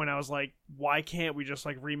at that point I was like, why can't we just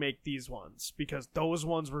like remake these ones? Because those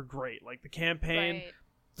ones were great. Like the campaign, Right.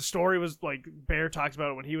 the story was like, Bear talked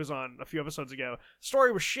about it when he was on a few episodes ago. The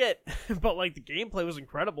story was shit, but like the gameplay was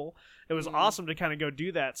incredible. It was awesome to kind of go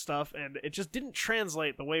do that stuff, and it just didn't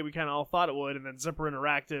translate the way we kind of all thought it would. And then Zipper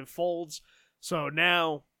Interactive folds, so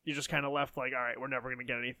now you just kind of left like, all right, we're never gonna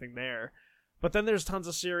get anything there. But then there's tons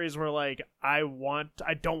of series where like I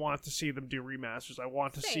don't want to see them do remasters. I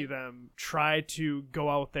want to see Same. them try to go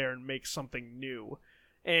out there and make something new.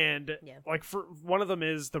 And Yeah. like for one of them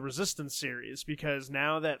is the Resistance series, because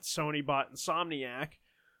now that Sony bought Insomniac,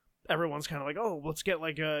 everyone's kind of like, oh, let's get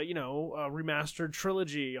like a remastered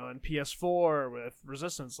trilogy on PS4 with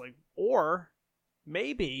Resistance, like, or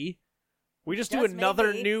maybe we just do Just another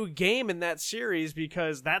maybe. new game in that series,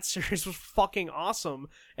 because that series was fucking awesome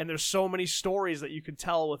and there's so many stories that you could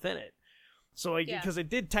tell within it. So like, Yeah. because it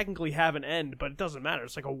did technically have an end, but it doesn't matter.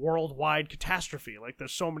 It's like a worldwide catastrophe. Like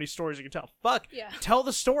there's so many stories you can tell. Fuck. Yeah. Tell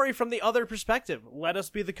the story from the other perspective. Let us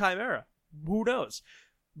be the Chimera. Who knows?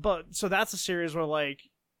 But so that's a series where like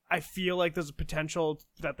I feel like there's a potential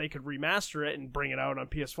that they could remaster it and bring it out on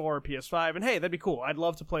PS4 or PS5, and hey, that'd be cool. I'd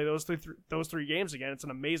love to play those three games again. It's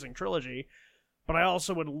an amazing trilogy. But I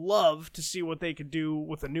also would love to see what they could do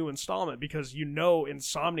with a new installment, because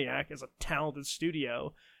Insomniac is a talented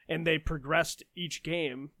studio, and they progressed each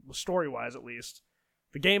game, story-wise at least.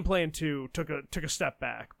 The gameplay in 2 took a step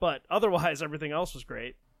back, but otherwise everything else was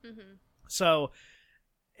great. Mm-hmm. So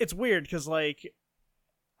it's weird because like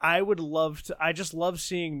I just love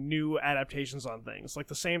seeing new adaptations on things. Like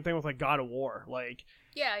the same thing with like God of War. Like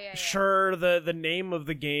Yeah. Sure, the name of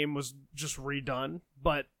the game was just redone,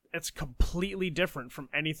 but it's completely different from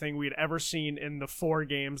anything we'd ever seen in the 4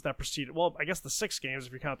 games that preceded. Well, I guess the 6 games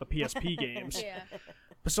if you count the PSP games. Yeah.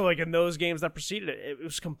 But so like in those games that preceded it, it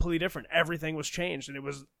was completely different. Everything was changed, and it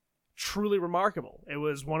was truly remarkable. It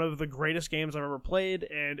was one of the greatest games I've ever played,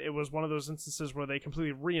 and it was one of those instances where they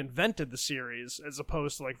completely reinvented the series as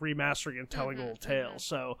opposed to like remastering and telling old tales.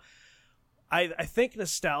 So I think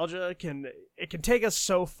nostalgia can take us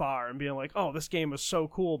so far and being like, oh, this game was so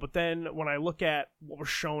cool. But then when I look at what was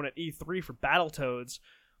shown at E3 for Battletoads,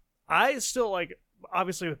 I still like,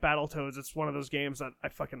 obviously with Battletoads, it's one of those games that I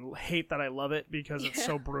fucking hate that I love it because it's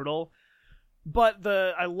so brutal. But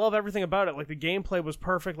I love everything about it. Like the gameplay was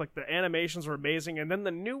perfect, like the animations were amazing, and then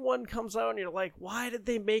the new one comes out and you're like, why did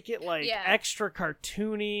they make it like extra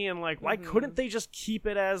cartoony, and like why couldn't they just keep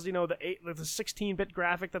it as, the 16-bit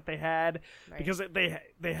graphic that they had? Right. Because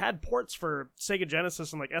they had ports for Sega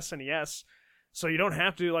Genesis and like SNES, so you don't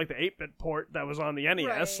have to do like the 8-bit port that was on the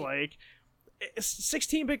NES. Right. Like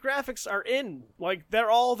 16-bit graphics are in, like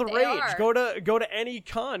they're all the rage. Go to any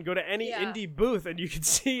con, go to any indie booth, and you can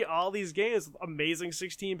see all these games with amazing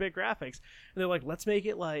 16-bit graphics. And they're like, let's make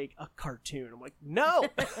it like a cartoon. I'm like, no,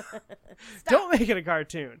 don't make it a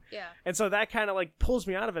cartoon. Yeah. And so that kind of like pulls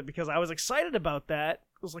me out of it, because I was excited about that.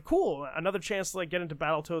 It was like, cool, another chance to like get into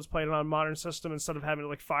Battletoads, play it on a modern system instead of having to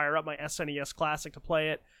like fire up my SNES Classic to play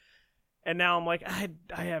it. And now I'm like,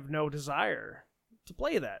 I have no desire to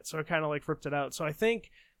play that, so I kind of like ripped it out. So I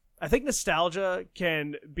think nostalgia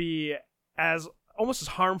can be as almost as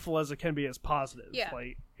harmful as it can be as positive. Yeah.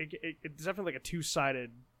 Like it's definitely like a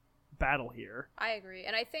two-sided battle here. I agree,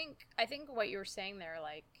 and I think what you were saying there,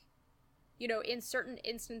 like, in certain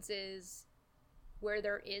instances where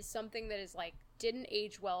there is something that is like didn't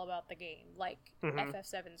age well about the game, like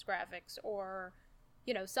FF7's graphics, or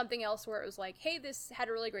something else where it was like, hey, this had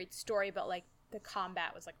a really great story, but like the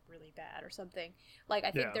combat was like really bad or something. Like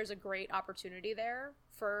I think there's a great opportunity there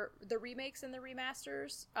for the remakes and the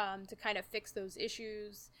remasters to kind of fix those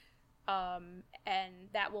issues, and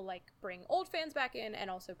that will like bring old fans back in and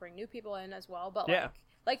also bring new people in as well. But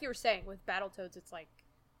like you were saying with Battletoads, it's like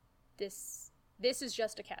this is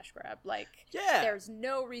just a cash grab. Like there's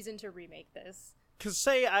no reason to remake this. Because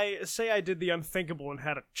say I did the unthinkable and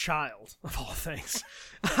had a child, of all things,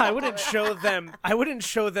 I wouldn't show them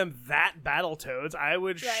that Battletoads. I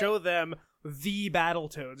would show them the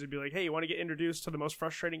Battletoads and be like, hey, you want to get introduced to the most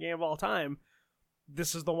frustrating game of all time?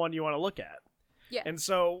 This is the one you want to look at. Yeah. And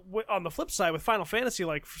so on the flip side with Final Fantasy,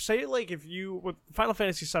 like say like with Final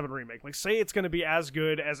Fantasy VII Remake, like say it's going to be as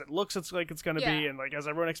good as it looks it's going to be, and like as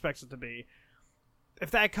everyone expects it to be.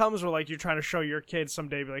 If that comes where like you're trying to show your kids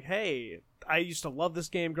someday, be like, hey, I used to love this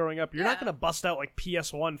game growing up. You're not going to bust out like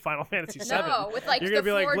PS1 Final Fantasy VII. No, with like you're going to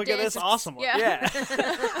be like, look at this awesome one. Yeah.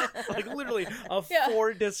 Like literally a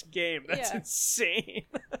 4-disc game. That's insane.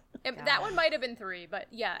 That one might have been 3, but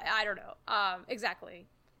I don't know. Exactly.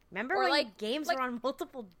 Remember when like games were on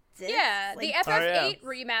multiple discs? Yeah, like, the FF8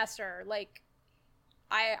 remaster. Like,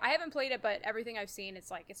 I haven't played it, but everything I've seen, it's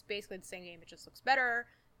like it's basically the same game. It just looks better.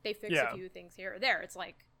 They fix a few things here or there. It's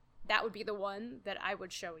like, that would be the one that I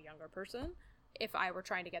would show a younger person if I were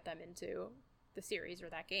trying to get them into the series or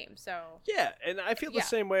that game. So yeah, and I feel the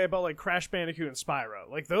same way about like Crash Bandicoot and Spyro.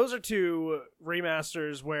 Like those are two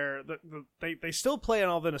remasters where they still play on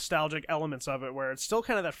all the nostalgic elements of it, where it's still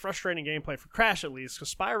kind of that frustrating gameplay for Crash, at least,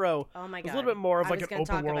 because Spyro is a little bit more of like an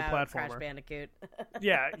open world platformer. Crash Bandicoot.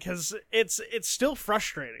 Yeah, because it's still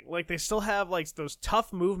frustrating. Like they still have like those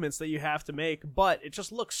tough movements that you have to make, but it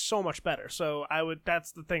just looks so much better. So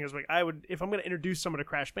that's the thing, is like if I'm going to introduce someone to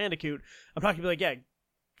Crash Bandicoot, I'm not going to be like,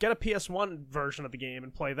 get a PS1 version of the game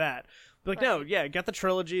and play that. But like, no, get the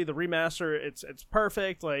trilogy, the remaster. It's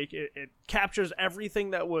perfect. Like it captures everything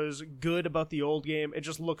that was good about the old game. It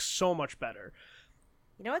just looks so much better.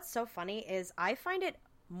 You know what's so funny is I find it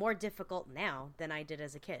more difficult now than I did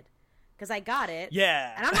as a kid, because I got it.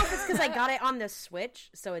 Yeah, and I don't know if it's because I got it on the Switch,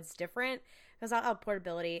 so it's different. Because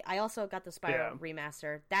portability. I also got the Spyro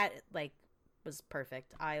remaster. That like was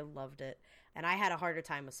perfect. I loved it. And I had a harder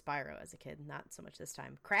time with Spyro as a kid, not so much this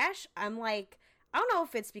time. Crash, I'm like, I don't know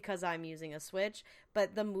if it's because I'm using a Switch,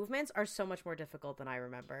 but the movements are so much more difficult than I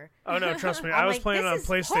remember. Oh no, trust me. I'm I was like, playing it on this is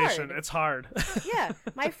PlayStation. hard. It's hard. Yeah,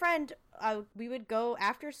 my friend, we would go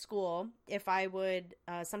after school. If I would,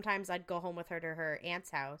 sometimes I'd go home with her to her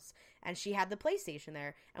aunt's house, and she had the PlayStation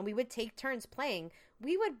there, and we would take turns playing.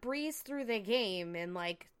 We would breeze through the game in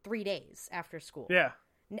like 3 days after school. Yeah.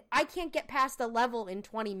 I can't get past a level in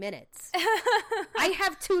 20 minutes. I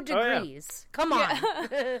have 2 degrees. Oh, yeah. Come on.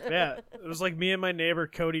 Yeah, it was like me and my neighbor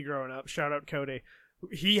Cody growing up. Shout out Cody.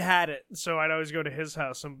 He had it, so I'd always go to his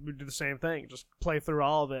house and we'd do the same thing, just play through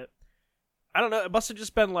all of it. I don't know, it must have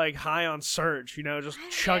just been like high on Surge, just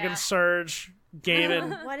chugging Surge,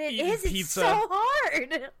 gaming, What it eating is, pizza. it's so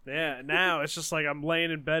hard. Yeah, now it's just like I'm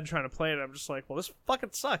laying in bed trying to play it. I'm just like, well, this fucking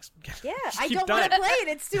sucks. Yeah, Just I keep don't dying. want to play it.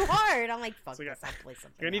 It's too hard. I'm like, fuck It's like this. I'll play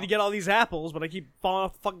something I need to else. get all these apples, but I keep falling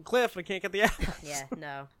off the fucking cliff and I can't get the apples. Yeah,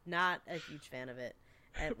 no, not a huge fan of it.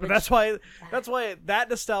 But that's why that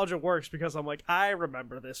nostalgia works, because I'm like, I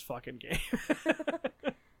remember this fucking game.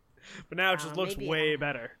 But now it just looks maybe, way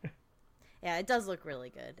better. Yeah, it does look really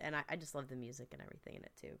good, and I just love the music and everything in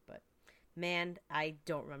it too. But man, I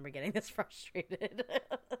don't remember getting this frustrated.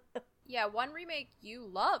 Yeah, one remake you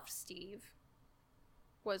loved, Steve,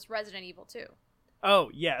 was Resident Evil 2. Oh,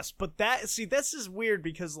 yes, but this is weird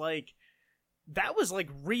because like that was like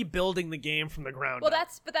rebuilding the game from the ground Well, up.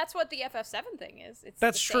 that's what the FF7 thing is. It's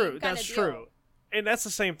That's the same true. kinda That's deal. true. And that's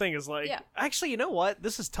the same thing as like Yeah. actually, you know what?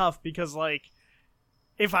 This is tough because like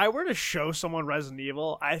if I were to show someone Resident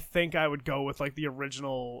Evil, I think I would go with like the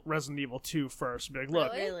original Resident Evil 2 first. Be like,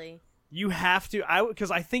 look, Really? Really? you have to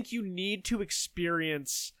because I think you need to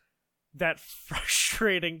experience that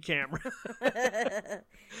frustrating camera.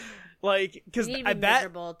 Like because You need to be that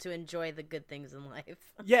miserable to enjoy the good things in life.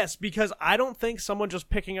 yes, because I don't think someone just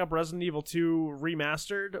picking up Resident Evil 2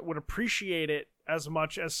 remastered would appreciate it as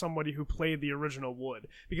much as somebody who played the original would.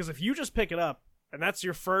 Because if you just pick it up and that's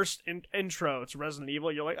your first intro to Resident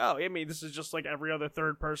Evil, you're like, oh, I mean, this is just like every other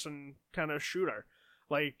third-person kind of shooter.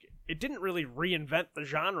 Like, it didn't really reinvent the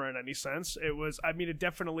genre in any sense. It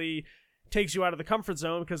definitely takes you out of the comfort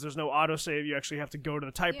zone because there's no autosave. You actually have to go to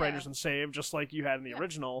the typewriters and save, just like you had in the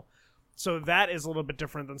original. So that is a little bit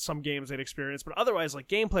different than some games they'd experienced. But otherwise, like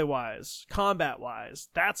gameplay-wise, combat-wise,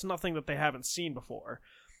 that's nothing that they haven't seen before.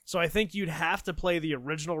 So I think you'd have to play the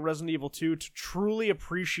original Resident Evil 2 to truly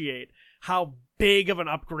appreciate how big of an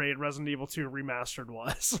upgrade Resident Evil 2 Remastered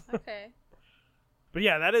was. Okay. But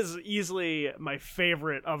yeah, that is easily my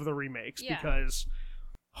favorite of the remakes Yeah. because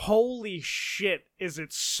holy shit, is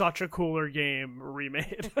it such a cooler game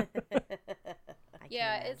remade. I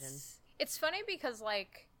Yeah, can't imagine. it's funny because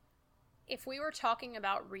like if we were talking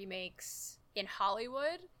about remakes in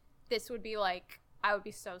Hollywood, this would be like I would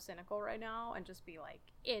be so cynical right now and just be like,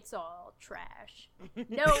 it's all trash.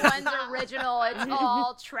 No one's original, it's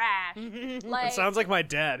all trash. Like It sounds like my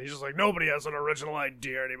dad. He's just like, nobody has an original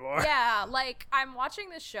idea anymore. yeah, like I'm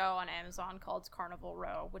watching this show on Amazon called Carnival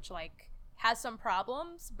Row, which like has some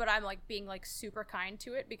problems, but I'm like being like super kind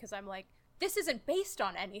to it because I'm like, this isn't based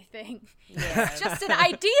on anything. Yeah. It's just an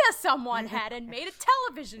idea someone had and made a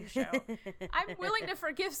television show. I'm willing to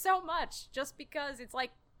forgive so much just because it's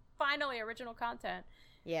like finally original content.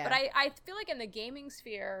 Yeah. But I feel like in the gaming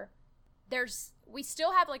sphere, we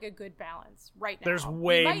still have like a good balance right now. There's We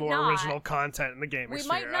way might more not- original content in the gaming We sphere.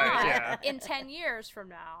 might not Yeah. in 10 years from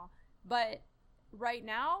now, but right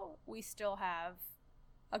now we still have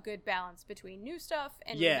a good balance between new stuff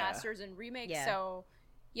and Yeah. remasters and remakes. Yeah. So,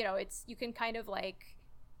 you can kind of like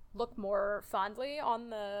look more fondly on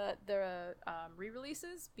the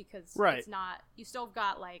re-releases because Right. it's not, you still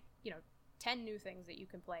got like 10 new things that you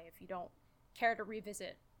can play if you don't care to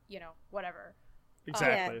revisit whatever.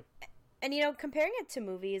 Exactly. And comparing it to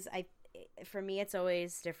movies, for me it's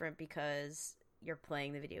always different because you're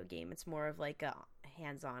playing the video game. It's more of like a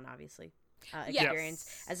hands-on, obviously,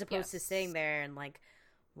 experience as opposed to sitting there and like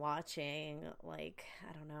watching like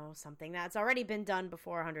I don't know, something that's already been done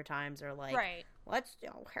before 100 times, or like Right. let's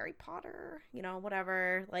Harry Potter,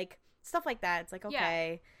 whatever, like stuff like that. It's like,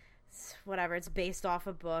 okay, whatever, it's based off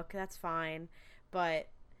a book, that's fine. But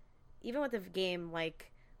even with the game,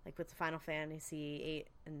 like with the Final Fantasy 8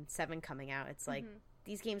 and 7 coming out, it's like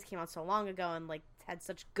these games came out so long ago and like had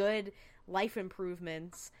such good life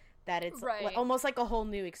improvements that it's Right. almost like a whole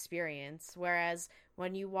new experience. Whereas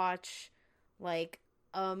when you watch like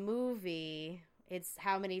a movie, it's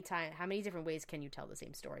how many different ways can you tell the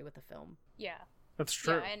same story with a film? Yeah. That's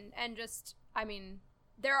true. Yeah, and just, I mean,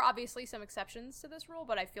 there are obviously some exceptions to this rule,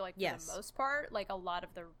 but I feel like for Yes. the most part, like a lot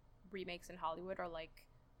of the remakes in Hollywood are like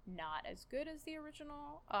not as good as the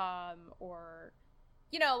original, or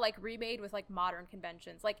you know, like remade with like modern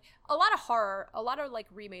conventions. Like a lot of like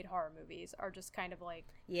remade horror movies are just kind of like,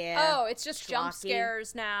 Yeah. oh, it's just jump schlocky.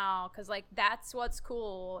 scares now because like that's what's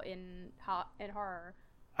cool in horror.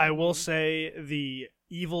 I will say the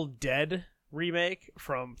Evil Dead remake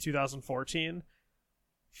from 2014,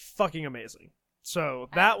 fucking amazing. So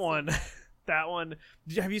that one, that one.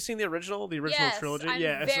 Have you seen the original? The original Yes, trilogy? I'm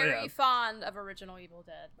Yeah, very fond of original Evil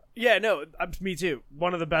Dead. Yeah, no, me too.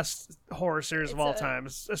 One of the best horror series of It's all a- time,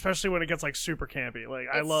 especially when it gets like super campy. Like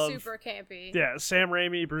I It's love, super campy. yeah, Sam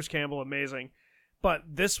Raimi, Bruce Campbell, amazing. But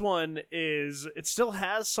this one it still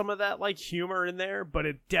has some of that like humor in there, but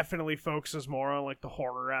it definitely focuses more on like the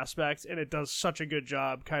horror aspect, and it does such a good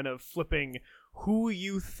job kind of flipping who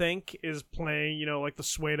you think is playing, you know, like the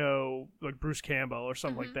Suedo, like Bruce Campbell or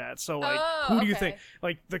something like that. So like, Oh, who do you okay. think,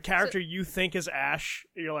 like the character you think is Ash?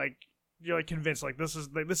 You're like convinced like this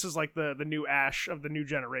is like the new Ash of the new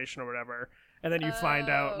generation or whatever, and then you find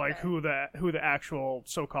out like okay. who the actual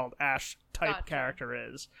so-called Ash type Gotcha.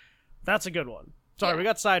 character is. That's a good one. Sorry, Yeah, we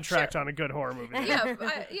got sidetracked sure. on a good horror movie. Yeah,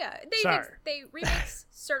 Sorry. they remakes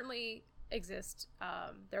certainly exist.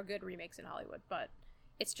 They're good remakes in Hollywood, but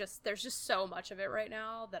it's just there's just so much of it right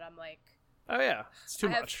now that I'm like, Oh yeah, it's too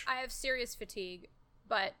I have, much. I have serious fatigue.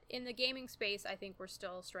 But in the gaming space, I think we're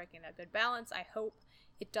still striking that good balance. I hope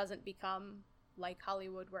it doesn't become like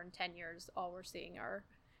Hollywood, where in 10 years all we're seeing are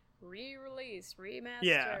re-release, remaster.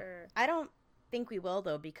 Yeah. I don't think we will,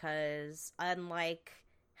 though, because unlike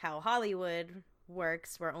how Hollywood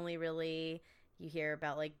works, where only really you hear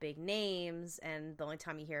about like big names, and the only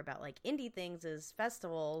time you hear about like indie things is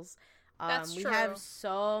festivals. That's we true. have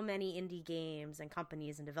so many indie games and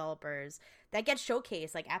companies and developers that get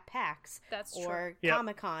showcased like at PAX That's or true. Yep.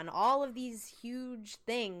 Comic-Con, all of these huge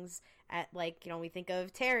things at like, you know, we think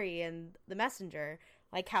of Terry and The Messenger,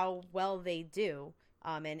 like how well they do.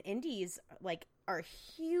 And indies like are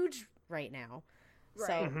huge right now. So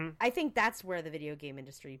Right. Mhm. I think that's where the video game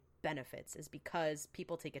industry benefits, is because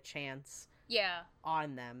people take a chance Yeah.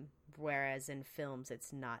 on them, whereas in films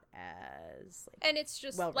it's not as like, And it's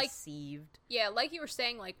just well like, received. yeah, like you were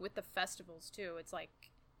saying, like with the festivals too, it's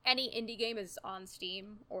like any indie game is on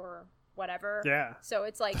Steam or whatever. Yeah. So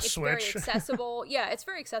it's like The it's very Switch. accessible. Yeah, it's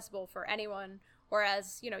very accessible for anyone.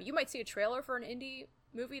 Whereas, you know, you might see a trailer for an indie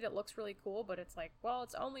movie that looks really cool, but it's like, well,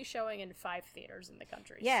 it's only showing in 5 theaters in the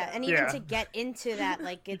country. Yeah, so- and even Yeah. to get into that,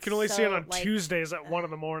 like it's You can only see it so, on like, Tuesdays at 1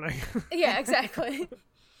 a.m. yeah, exactly.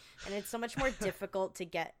 and it's so much more difficult to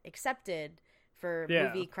get accepted for Yeah.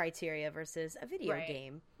 movie criteria versus a video Right.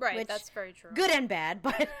 game. Right, which, that's very true. good and bad,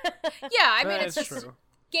 but Yeah, I mean, That it's is just true.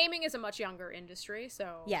 gaming is a much younger industry,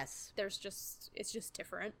 so yes, it's just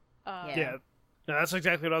different. Yeah. Yeah. No, that's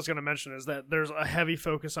exactly what I was going to mention, is that there's a heavy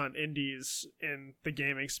focus on indies in the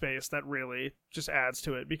gaming space that really just adds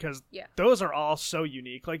to it, because Yeah. those are all so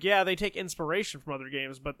unique. Like, yeah, they take inspiration from other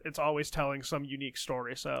games, but it's always telling some unique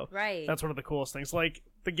story. So right. that's one of the coolest things. Like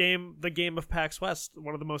the game of PAX West,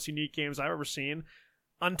 one of the most unique games I've ever seen.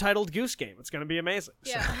 Untitled Goose Game. It's going to be amazing. So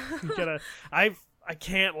Yeah. you gotta, I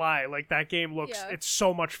can't lie. Like that game looks, Yeah. it's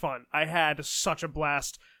so much fun. I had such a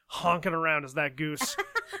blast honking around as that goose,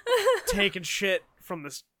 taking shit from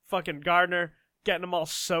this fucking gardener, getting them all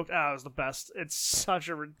soaked. Ah, it was the best. It's such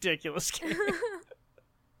a ridiculous game.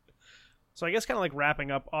 So I guess kind of like wrapping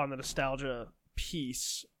up on the nostalgia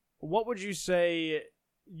piece, what would you say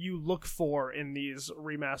you look for in these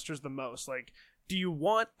remasters the most? Like, do you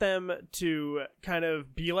want them to kind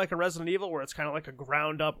of be like a Resident Evil, where it's kind of like a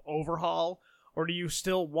ground up overhaul? Or do you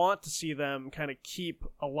still want to see them kind of keep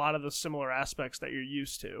a lot of the similar aspects that you're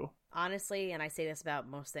used to? Honestly, and I say this about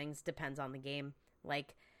most things, depends on the game.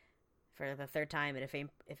 Like, for the third time, if it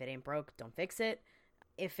ain't broke, don't fix it.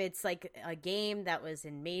 If it's like a game that was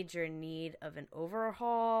in major need of an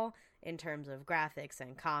overhaul in terms of graphics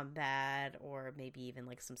and combat, or maybe even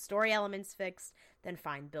like some story elements fixed, then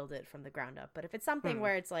fine, build it from the ground up. But if it's something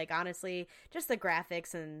where it's like, honestly, just the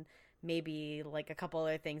graphics and maybe like a couple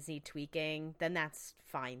other things need tweaking, then that's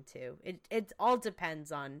fine too. It all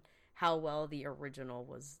depends on how well the original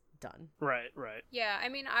was done. Right. Yeah, I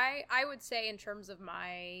mean, I would say in terms of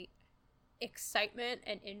my excitement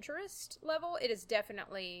and interest level, it is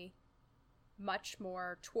definitely much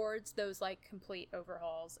more towards those like complete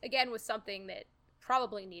overhauls. Again, with something that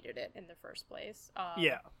probably needed it in the first place.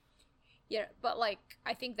 Yeah. Yeah, but like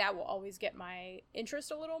I think that will always get my interest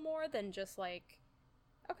a little more than just like,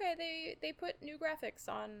 okay, they put new graphics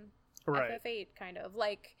on Right. FF8 kind of.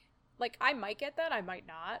 Like I might get that, I might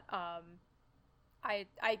not.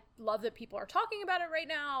 I love that people are talking about it right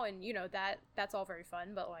now, and you know that's all very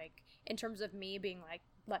fun, but like in terms of me being like,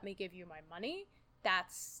 let me give you my money,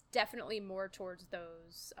 that's definitely more towards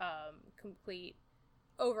those complete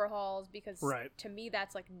overhauls because Right. to me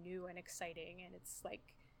that's like new and exciting, and it's like,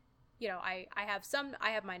 you know, I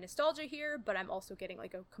have my nostalgia here, but I'm also getting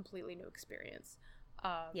like a completely new experience.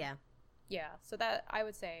 Yeah. Yeah, so that I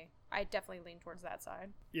would say I definitely lean towards that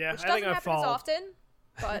side. Yeah, Which I doesn't think I happen as fall. often,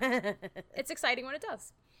 but it's exciting when it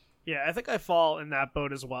does. Yeah, I think I fall in that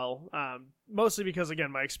boat as well. Mostly because,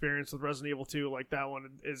 again, my experience with Resident Evil 2, like, that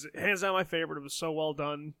one is hands down my favorite. It was so well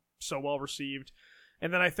done, so well received.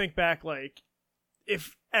 And then I think back, like,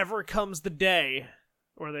 if ever comes the day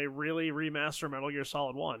where they really remaster Metal Gear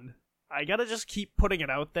Solid 1, I gotta just keep putting it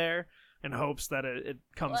out there in hopes that it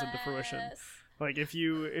comes into fruition. Bless. Like, if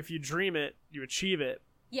you dream it, you achieve it.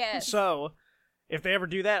 Yes. So, if they ever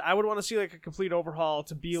do that, I would want to see, like, a complete overhaul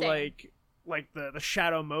to be Same. like the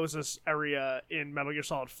Shadow Moses area in Metal Gear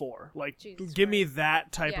Solid 4. Like, Jesus give me Christ.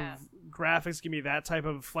 that type Yeah. of graphics, give me that type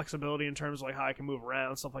of flexibility in terms of, like, how I can move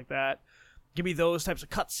around, stuff like that. Give me those types of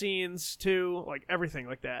cutscenes, too, like, everything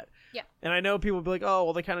like that. Yeah. And I know people will be like, oh,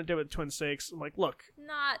 well, they kind of did it with Twin Snakes. I'm like, look,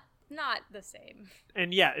 Not the same.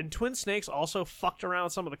 and yeah, and Twin Snakes also fucked around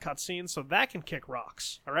with some of the cutscenes, so that can kick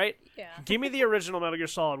rocks, all right? Yeah. Give me the original Metal Gear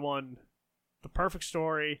Solid 1, the perfect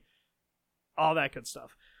story, all that good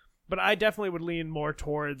stuff. But I definitely would lean more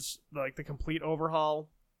towards like the complete overhaul,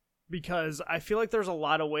 because I feel like there's a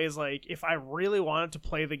lot of ways, like, if I really wanted to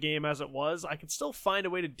play the game as it was, I could still find a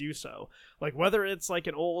way to do so. Like, whether it's like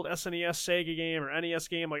an old SNES Sega game or NES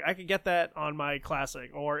game, like, I could get that on my Classic.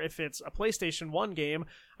 Or if it's a PlayStation 1 game,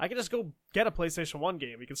 I could just go get a PlayStation 1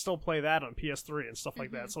 game. You can still play that on PS3 and stuff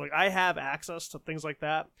like that. So, like, I have access to things like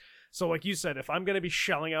that. So, like you said, if I'm going to be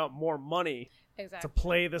shelling out more money Exactly. to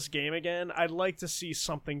play this game again, I'd like to see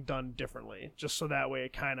something done differently, just so that way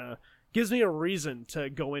it kind of gives me a reason to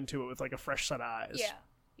go into it with like a fresh set of eyes. Yeah.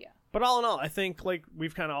 Yeah. But all in all, I think, like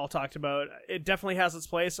we've kind of all talked about, it definitely has its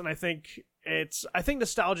place, and I think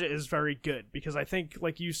nostalgia is very good, because I think,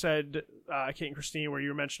 like you said, Kate and Christine, where you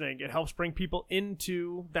were mentioning, it helps bring people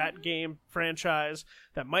into that game franchise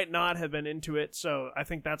that might not have been into it. So I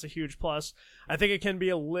think that's a huge plus. I think it can be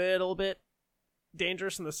a little bit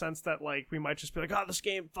dangerous in the sense that, like, we might just be like, oh, this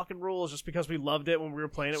game fucking rules, just because we loved it when we were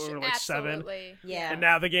playing it when we were like Absolutely. 7. Yeah. And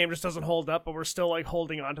now the game just doesn't hold up, but we're still like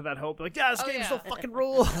holding on to that hope. Like, yeah, this Oh, game yeah. still fucking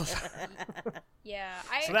rules. Yeah, So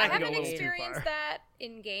I that can go haven't a little too experienced far. that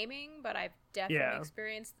in gaming, but I've definitely Yeah.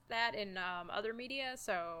 experienced that in other media.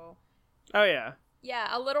 So Oh yeah, yeah,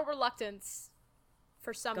 a little reluctance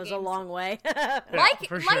for some Goes games. a long way. like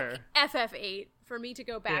for like sure. FF8 for me to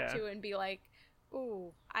go back Yeah. to and be like,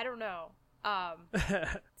 ooh, I don't know.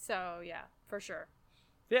 So yeah, for sure.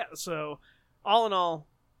 yeah. So all in all,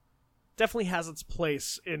 definitely has its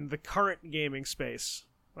place in the current gaming space.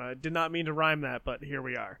 Did not mean to rhyme that, but here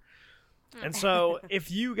we are. And so, if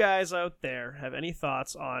you guys out there have any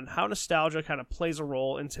thoughts on how nostalgia kind of plays a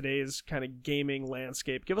role in today's kind of gaming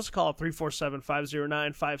landscape, give us a call at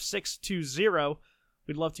 347-509-5620.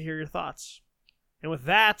 We'd love to hear your thoughts. And with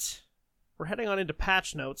that, we're heading on into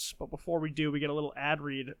patch notes, but before we do, we get a little ad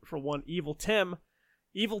read for one Evil Tim.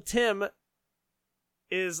 Evil Tim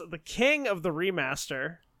is the king of the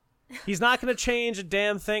remaster. He's not going to change a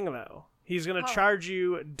damn thing, though. He's going to Oh. charge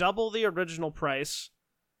you double the original price.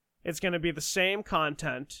 It's going to be the same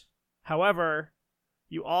content. However,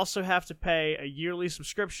 you also have to pay a yearly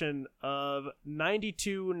subscription of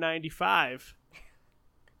 $92.95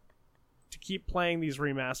 to keep playing these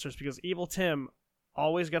remasters, because Evil Tim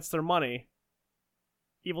always gets their money.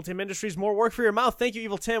 Evil Tim Industries, more work for your mouth. Thank you,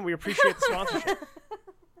 Evil Tim. We appreciate the sponsorship.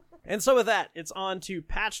 And so with that, it's on to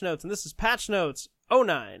patch notes, and this is patch notes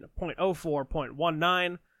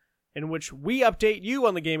 09.04.19, in which we update you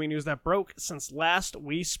on the gaming news that broke since last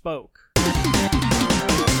we spoke.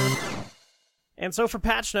 And so for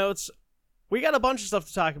patch notes, we got a bunch of stuff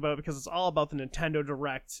to talk about because it's all about the Nintendo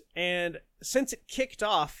Direct. And since it kicked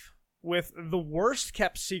off with the worst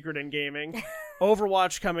kept secret in gaming,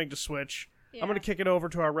 Overwatch coming to Switch, Yeah. I'm going to kick it over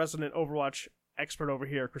to our resident Overwatch expert over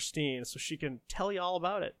here, Christine, so she can tell you all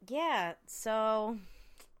about it. Yeah, so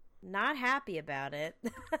not happy about it.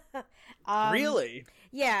 Really?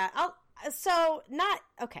 Yeah,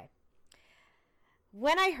 okay.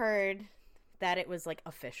 When I heard that it was like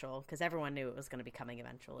official, because everyone knew it was going to be coming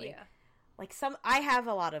eventually. Yeah. Like I have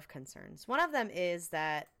a lot of concerns. One of them is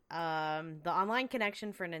that the online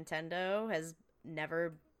connection for Nintendo has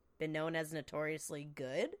never been known as notoriously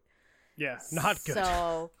good. Yeah, not good.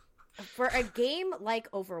 So, for a game like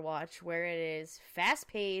Overwatch, where it is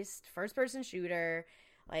fast-paced, first-person shooter,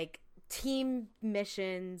 like team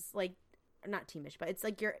missions, like not team mission, but it's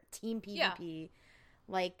like your team PvP,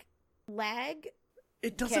 like lag.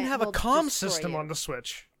 It doesn't have a will comm destroy system you. on the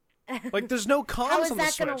Switch. Like, there's no How comms is on the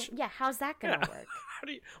that gonna? Switch. Yeah, how's that gonna Yeah. work? How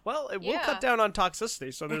do you? Well, it will Yeah. cut down on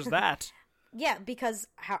toxicity, so there's that. Yeah, because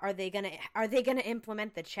how are they gonna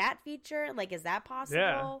implement the chat feature? Like, is that possible?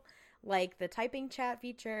 Yeah. Like the typing chat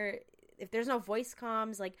feature. If there's no voice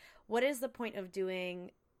comms, like, what is the point of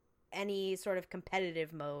doing any sort of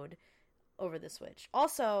competitive mode over the Switch?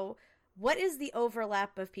 Also, what is the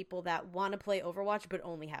overlap of people that want to play Overwatch but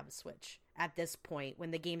only have a Switch at this point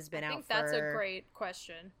when the game's been I out think for... that's a great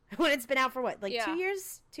question. When it's been out for what? Like Yeah. 2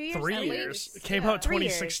 years? 2 years? 3 at years. least, It came yeah. out 3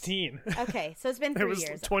 years. 2016. Okay, so it's been It 3 was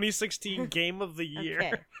years. 2016 Game of the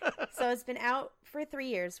Year. Okay. So it's been out for 3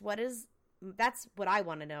 years. That's what I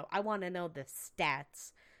want to know. I want to know the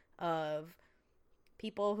stats of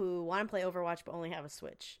people who want to play Overwatch but only have a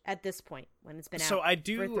Switch at this point when it's been out. So I for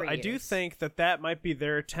do 3 I do years. think that might be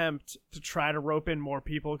their attempt to try to rope in more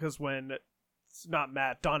people, because when it's not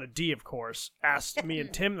Matt, Donna D, of course, asked me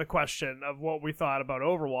and Tim the question of what we thought about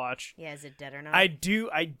Overwatch. Yeah, is it dead or not? I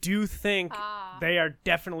do think Ah. they are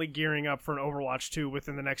definitely gearing up for an Overwatch 2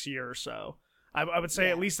 within the next year or so. I would say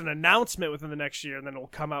Yeah. at least an announcement within the next year, and then it'll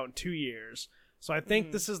come out in 2 years. So I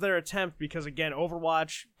think this is their attempt, because, again,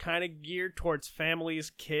 Overwatch kind of geared towards families,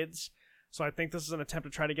 kids. So I think this is an attempt to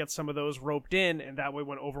try to get some of those roped in, and that way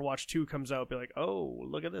when Overwatch 2 comes out, be like, oh,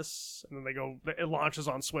 look at this. And then it launches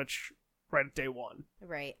on Switch right at day one.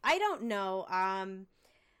 Right. I don't know.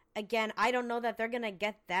 Again, I don't know that they're going to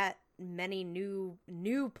get that many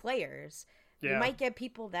new players. Yeah. You might get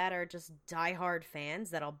people that are just diehard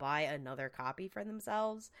fans that'll buy another copy for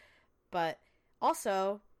themselves. But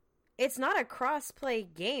also, it's not a cross-play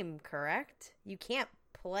game, correct? You can't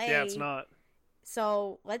play... Yeah, it's not.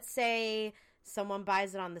 So, let's say someone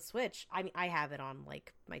buys it on the Switch. I mean, I have it on,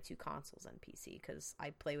 like, my 2 consoles and PC because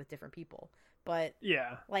I play with different people. But,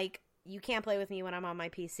 Yeah. like, you can't play with me when I'm on my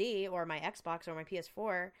PC or my Xbox or my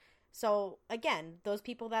PS4. So, again, those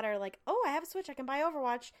people that are like, oh, I have a Switch, I can buy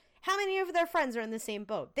Overwatch. How many of their friends are in the same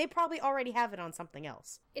boat? They probably already have it on something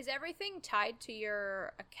else. Is everything tied to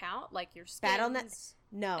your account, like your Battle.net? skins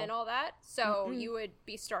No. and all that? So Mm-mm. you would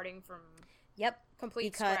be starting from Yep.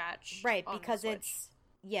 complete Because- scratch, Right, on the because Switch.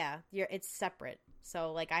 it's separate.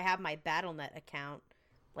 So, like, I have my Battle.net account,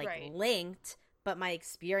 like, Right. linked, but my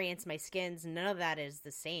experience, my skins, none of that is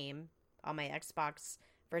the same on my Xbox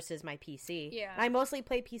versus my PC. Yeah. And I mostly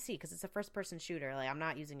play PC because it's a first-person shooter. Like, I'm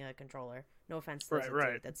not using a controller. No offense to those that do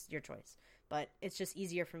Right. it. That's your choice. But it's just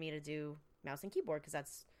easier for me to do mouse and keyboard because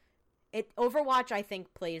that's... Overwatch, I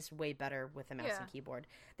think, plays way better with a mouse Yeah. and keyboard.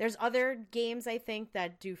 There's other games, I think,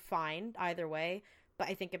 that do fine either way. But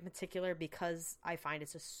I think in particular because I find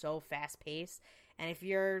it's just so fast-paced. And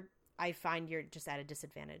I find you're just at a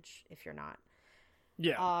disadvantage if you're not.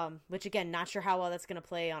 Yeah. Which, again, not sure how well that's going to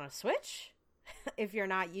play on a Switch if you're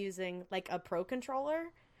not using, like, a Pro Controller.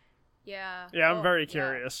 Yeah. Yeah, I'm Oh, very yeah.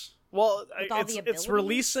 curious. Well, With all it's the it's abilities?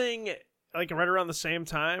 releasing like right around the same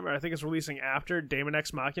time, or I think it's releasing after Daemon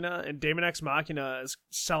X Machina, and Daemon X Machina is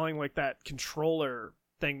selling like that controller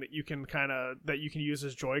thing that you can use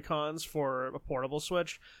as Joy-Cons for a portable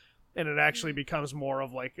Switch, and it actually becomes more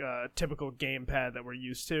of like a typical gamepad that we're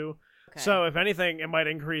used to. Okay. So if anything, it might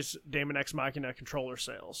increase Daemon X Machina controller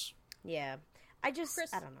sales. Yeah. Chris,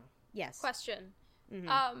 I don't know. Yes. Question.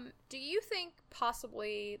 Mhm. Do you think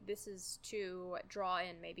possibly this is to draw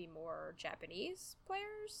in maybe more Japanese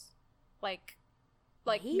players? Like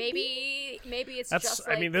maybe it's That's just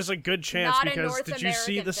like, I mean, there's a good chance not a because North did you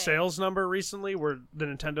see American the thing. sales number recently where the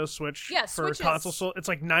Nintendo Switch Yeah, for Switch is- console sold? It's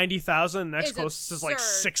like 90,000. Next is closest is like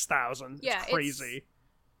absurd. 6,000. Yeah, it's crazy.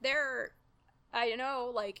 I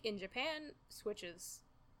know, like in Japan, Switch is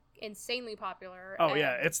insanely popular. Oh and,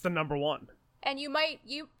 yeah, it's the number one. and you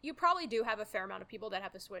probably do have a fair amount of people that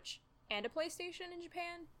have a Switch and a PlayStation in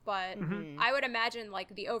Japan, but Mhm. I would imagine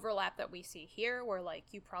like the overlap that we see here, where like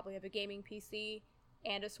you probably have a gaming PC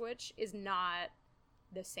and a Switch, is not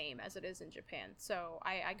the same as it is in Japan. So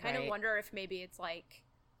I kind of Right. wonder if maybe it's like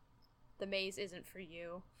the maze isn't for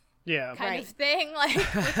you Yeah. kind Right. of thing. Like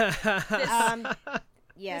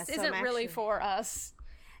Yeah. this so isn't I'm really actually- for us.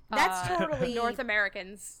 That's totally North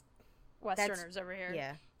Americans, Westerners over here.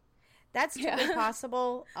 Yeah. That's Yeah. totally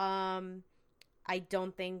possible. I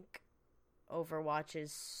don't think Overwatch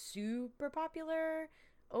is super popular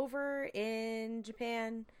over in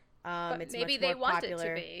Japan. But It's maybe much they more want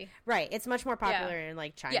popular. it to be. Right. It's much more popular in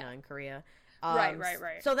like China Yeah. and Korea.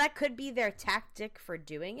 Right. So that could be their tactic for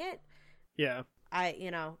doing it. Yeah. If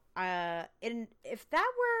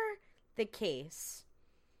that were the case,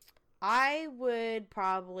 I would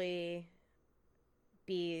probably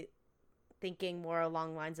be thinking more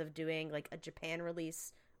along lines of doing like a Japan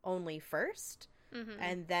release only first Mhm.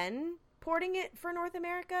 and then porting it for North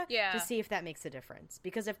America Yeah. to see if that makes a difference.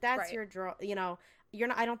 Because if that's Right. your draw,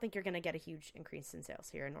 I don't think you're going to get a huge increase in sales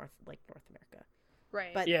here in North America.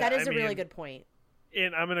 Right. But Yeah, that is I a really mean- good point.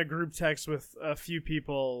 And I'm in a group text with a few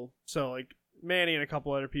people, so like Manny and a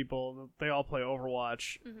couple other people, they all play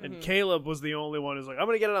Overwatch. And Caleb was the only one who's like, I'm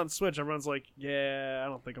gonna get it on Switch. Everyone's like, yeah, I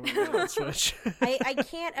don't think I'm gonna get it on Switch. I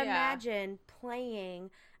can't Yeah. imagine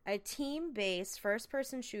playing a team-based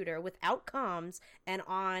first-person shooter without comms and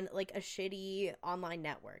on like a shitty online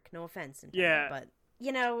network. No offense, Nintendo, Yeah. but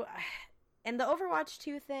you know, and the Overwatch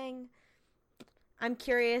 2 thing, I'm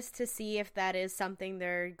curious to see if that is something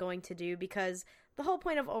they're going to do, because the whole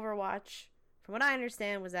point of Overwatch, from what I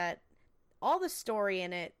understand, was that all the story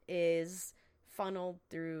in it is funneled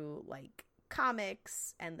through like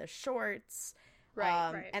comics and the shorts,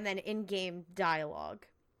 Right. and then in-game dialogue.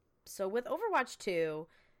 So with Overwatch 2,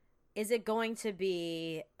 is it going to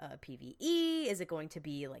be a PvE? Is it going to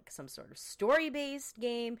be like some sort of story-based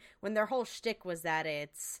game? When their whole shtick was that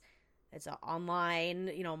it's an online,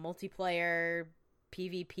 multiplayer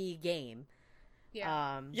PvP game.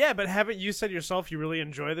 Yeah. Yeah, but haven't you said yourself you really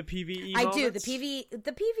enjoy the PvE I do. moments?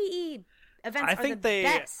 The PvE events I are think the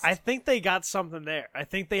best. I think they got something there. I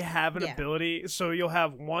think they have an Yeah. ability. So you'll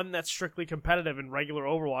have one that's strictly competitive in regular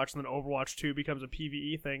Overwatch, and then Overwatch 2 becomes a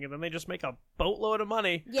PvE thing, and then they just make a boatload of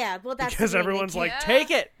money Yeah, well, that's because the thing. They everyone's like, can't-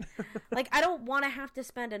 take it. like, I don't want to have to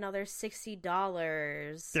spend another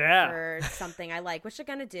 $60 Yeah. for something I like, which they're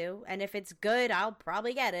gonna do. And if it's good, I'll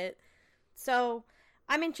probably get it. So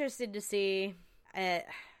I'm interested to see.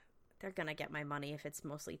 They're gonna get my money if it's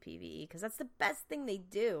mostly PvE, because that's the best thing they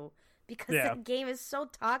do. Because Yeah. that game is so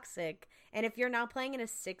toxic, and if you're now playing in a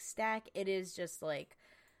 6-stack, it is just like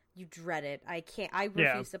you dread it. I can't. I Yeah.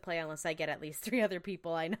 refuse to play unless I get at least 3 other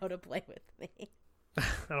people I know to play with me. I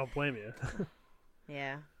don't blame you.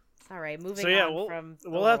 Yeah. All right, moving So yeah, on we'll from have to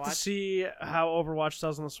Overwatch. see how Overwatch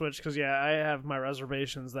does on the Switch, because I have my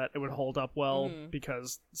reservations that it would hold up well Mhm.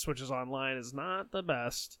 because Switch's online is not the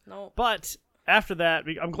best. No. But after that,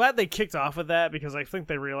 I'm glad they kicked off with that, because I think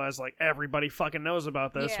they realized like everybody fucking knows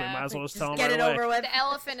about this. We Yeah, might as well just Just tell them get right it away. over with. The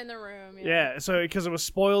elephant in the room. Yeah, so because it was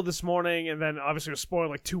spoiled this morning, and then obviously it was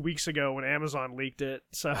spoiled like 2 weeks ago when Amazon leaked it.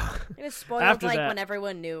 So It was spoiled After like that- when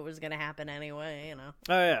everyone knew it was going to happen anyway, Oh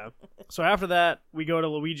yeah. So after that, we go to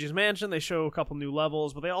Luigi's Mansion. They show a couple new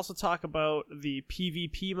levels, but they also talk about the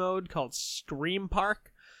PvP mode called Scream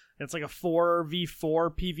Park. It's like a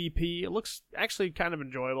 4v4 PvP. It looks actually kind of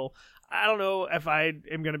enjoyable. I don't know if I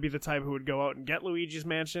am going to be the type who would go out and get Luigi's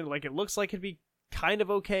Mansion. Like, it looks like it'd be kind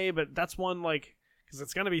of okay, but that's one, like, because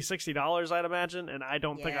it's going to be $60, I'd imagine, and I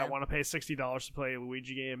don't think I Yeah. want to pay $60 to play a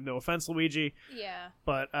Luigi game. No offense, Luigi, Yeah.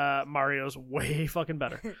 but Mario's way fucking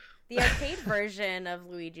better. The arcade version of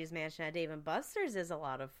Luigi's Mansion at Dave & Buster's is a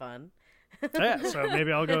lot of fun. Yeah, so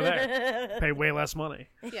maybe I'll go there. Pay way less money.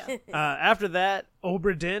 Yeah. After that,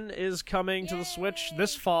 Obra Dinn is coming to the Switch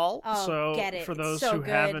this fall. Oh, so get it. for It's those so who good.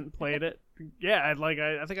 haven't played it, yeah,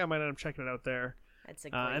 I think I might end up checking it out there. That's a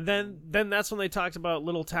great And game. then that's when they talked about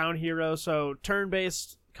Little Town Hero. So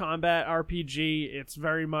turn-based combat RPG. It's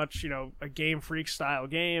very much a Game Freak style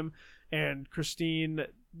game. And Christine,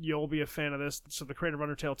 you'll be a fan of this. So the creator of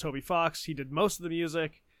Undertale, Toby Fox, he did most of the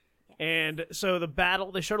music. And so the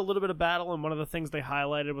battle, they showed a little bit of battle, and one of the things they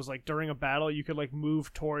highlighted was like during a battle, you could like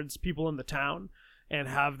move towards people in the town and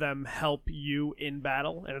have them help you in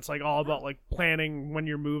battle. And it's like all about like planning when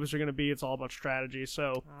your moves are going to be. It's all about strategy.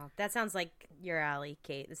 So Oh, that sounds like your alley,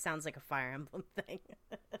 Kate. This sounds like a Fire Emblem thing.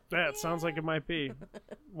 yeah, it sounds like it might be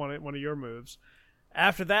one of your moves.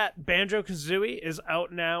 After that, Banjo-Kazooie is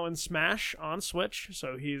out now in Smash on Switch.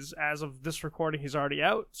 So he's, as of this recording, he's already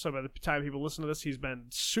out. So by the time people listen to this, he's been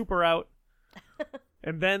super out.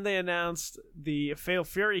 And then they announced the Fatal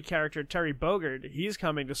Fury character, Terry Bogard. He's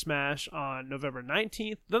coming to Smash on November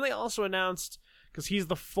 19th. Then they also announced, because he's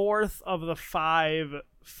the 4th of the 5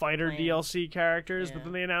 fighter Planned. DLC characters, Yeah. but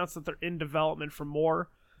then they announced that they're in development for more.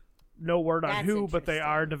 No word on That's who, but they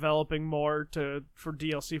are interesting. developing more for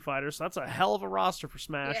DLC fighters. So that's a hell of a roster for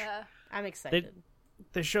Smash. Yeah. I'm excited.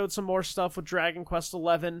 They showed some more stuff with Dragon Quest XI,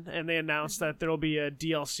 and they announced that there'll be a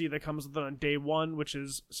DLC that comes with it on day 1, which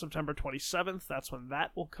is September 27th. That's when that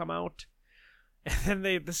will come out. And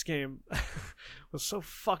then this game was so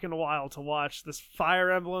fucking wild to watch. This Fire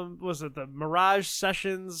Emblem, was it the Mirage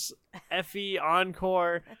Sessions FE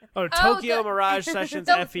Encore? Oh, Tokyo the- Mirage Sessions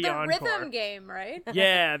The FE Encore. rhythm game, right?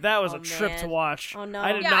 Yeah, that was Oh, a trip to man. watch. Oh, no.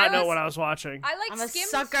 I did Yeah, not I know was- what I was watching. I like I'm a skimmed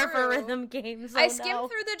sucker for through. rhythm games. I Oh, skimmed no.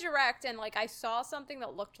 through the direct and like I saw something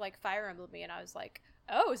that looked like Fire Emblem and I was like,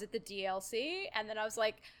 oh, is it the DLC? And then I was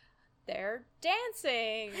like, they're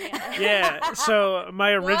dancing. Yeah, so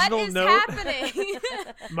my original what is note happening?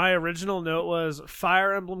 my original note was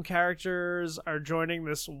Fire Emblem characters are joining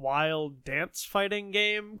this wild dance fighting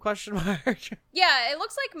game, question mark. Yeah, it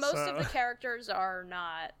looks like most of So- the characters are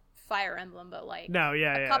not Fire Emblem, but like No,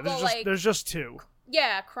 yeah, a yeah. couple, There's just two.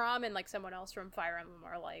 yeah, Chrom and like someone else from Fire Emblem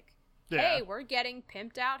are like, hey, Yeah. we're getting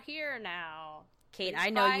pimped out here now. Kate, Please I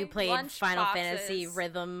know you buy played lunch Final boxes. Fantasy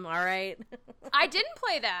Rhythm, all right? I didn't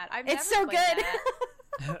play that. I've It's never so played good.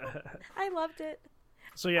 that. I loved it.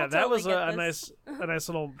 So yeah, I'll that totally was get a this. nice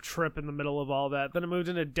little trip in the middle of all that. Then it moved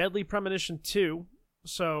into Deadly Premonition 2.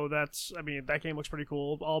 So that game looks pretty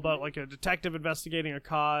cool. All about like a detective investigating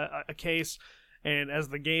a case, and as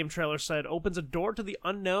the game trailer said, opens a door to the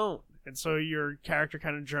unknown. And so your character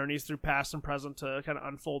kind of journeys through past and present to kind of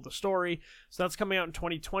unfold the story. So that's coming out in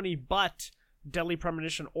 2020, but Deadly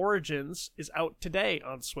Premonition Origins is out today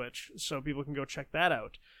on Switch, so people can go check that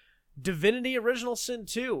out. Divinity Original Sin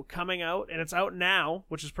 2 coming out, and it's out now,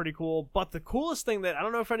 which is pretty cool. But the coolest thing that, I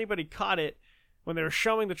don't know if anybody caught it, when they were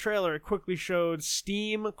showing the trailer, it quickly showed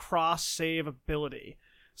Steam cross-save ability.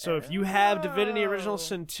 So if you have Divinity Original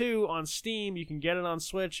Sin 2 on Steam, you can get it on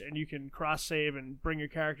Switch, and you can cross-save and bring your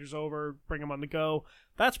characters over, bring them on the go.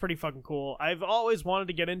 That's pretty fucking cool. I've always wanted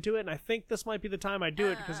to get into it, and I think this might be the time I do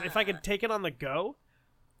it, because if I could take it on the go,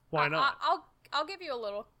 why not? I'll give you a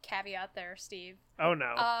little caveat there, Steve. Oh,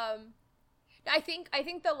 no. I think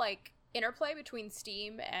the like interplay between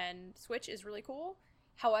Steam and Switch is really cool.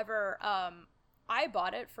 However, I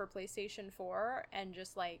bought it for PlayStation 4 and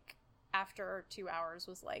just like after 2 hours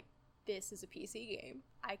was like, this is a PC game.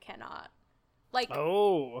 I cannot. Like,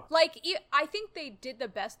 oh. I think they did the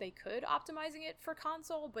best they could optimizing it for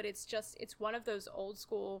console, but it's one of those old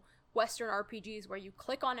school Western RPGs where you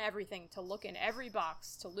click on everything to look in every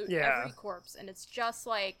box, to loot every corpse, and it's just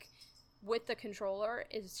like, with the controller,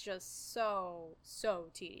 it's just so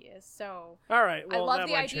tedious. So All right. Well, I love that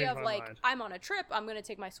the might idea change of my like, mind. I'm on a trip, I'm going to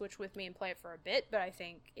take my Switch with me and play it for a bit, but I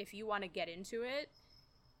think if you want to get into it,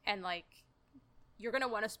 and like, you're going to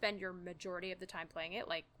want to spend your majority of the time playing it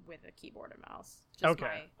like with a keyboard and mouse.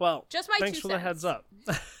 Okay. Well, just my thanks 2 for cents. the heads up.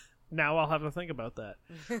 Now I'll have to think about that.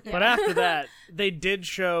 But after that, they did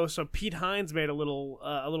show. So Pete Hines made a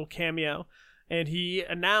little cameo, and he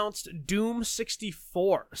announced Doom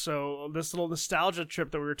 64. So this little nostalgia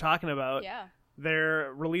trip that we were talking about. Yeah.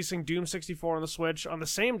 They're releasing Doom 64 on the Switch on the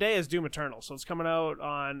same day as Doom Eternal. So it's coming out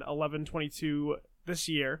on 11/22 this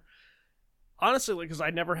year. Honestly, because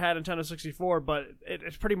I never had Nintendo 64, but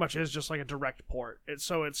it pretty much is just like a direct port.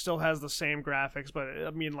 So it still has the same graphics, but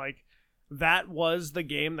I mean, like, that was the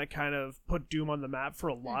game that kind of put Doom on the map for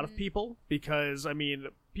a lot of people, because, I mean,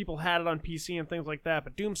 people had it on PC and things like that,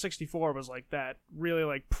 but Doom 64 was like that really,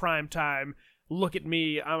 like, prime time, look at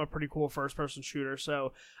me, I'm a pretty cool first-person shooter.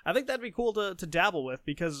 So I think that'd be cool to dabble with,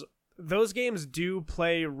 because those games do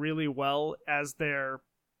play really well as their,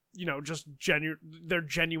 just their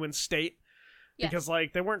genuine state. Yes. Because,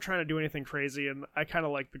 like, they weren't trying to do anything crazy, and I kind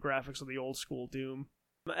of like the graphics of the old school Doom.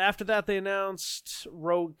 After that, they announced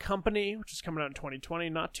Rogue Company, which is coming out in 2020.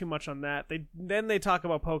 Not too much on that. Then they talk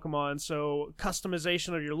about Pokemon, so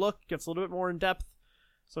customization of your look gets a little bit more in depth.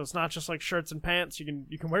 So it's not just like shirts and pants. You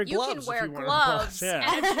can wear gloves. You can wear if you want gloves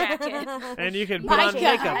yeah. and a jacket. And you can put My on God.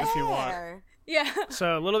 makeup if you want. Yeah.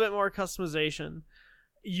 So a little bit more customization.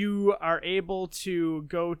 You are able to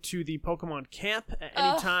go to the Pokemon camp at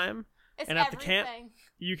any time. It's And at everything. the camp,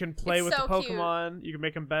 you can play It's with so the Pokemon. You can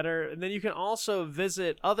make them better. And then you can also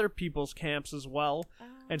visit other people's camps as well.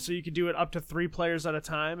 And so you can do it up to 3 players at a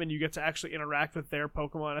time, and you get to actually interact with their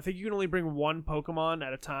Pokemon. I think you can only bring 1 Pokemon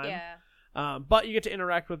at a time. Yeah. But you get to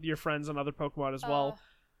interact with your friends and other Pokemon as well.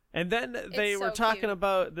 And then they were so talking cute.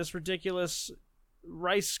 about this ridiculous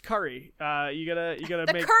rice curry. You gotta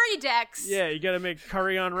The make curry decks. yeah, you gotta make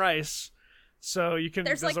curry on rice. So you can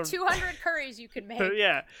There's like 200 curries you can make.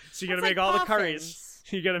 yeah, so you gotta That's make like all the Poffins. curries.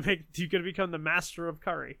 You gotta become the master of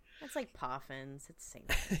curry. It's like Poffins. It's the same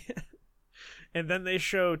thing. And then they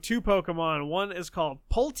show 2 Pokemon. One is called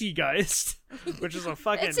Poltegeist, which is a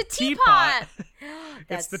fucking It's a teapot.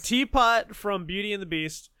 It's the teapot from Beauty and the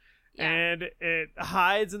Beast, Yeah. and it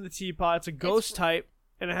hides in the teapot. It's a ghost type,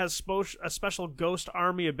 and it has a special ghost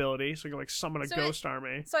army ability, so you can like summon a So ghost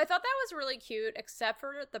army. So I thought that was really cute, except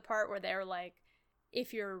for the part where they're like,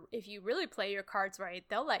 if you really play your cards right,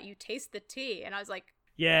 they'll let you taste the tea. And I was like,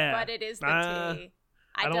 Yeah, but it is the tea.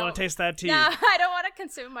 I don't want to taste that tea. No, I don't want to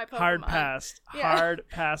consume my Pokemon. Hard pass. Yeah. Hard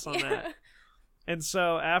pass on Yeah. that. And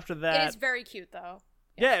so after that, It is very cute, though.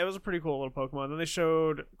 yeah, it was a pretty cool little Pokemon. Then they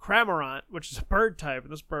showed Cramorant, which is a bird type,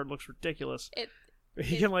 and this bird looks ridiculous.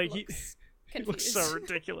 He It can like looks he looks so confused.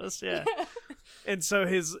 ridiculous. Yeah. And so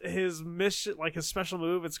his mission, like his special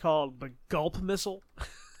move, it's called the Gulp Missile,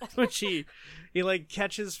 which he like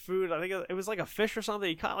catches food. I think it was like a fish or something.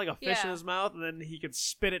 He caught like a fish in his mouth, and then he could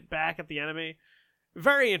spit it back at the enemy.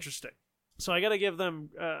 Very interesting. So I got to give them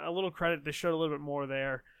a little credit. They showed a little bit more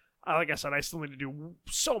there. Like I said, I still need to do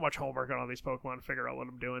so much homework on all these Pokemon to figure out what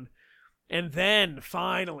I'm doing. And then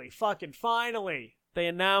finally, they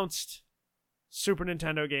announced Super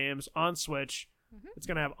Nintendo games on Switch. Mm-hmm. It's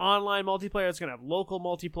going to have online multiplayer. It's going to have local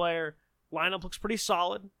multiplayer. Lineup looks pretty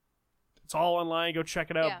solid. It's all online. Go check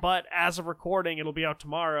it out. Yeah. But as of recording, it'll be out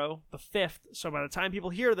tomorrow, the 5th. So by the time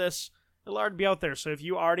people hear this, it'll already be out there. So if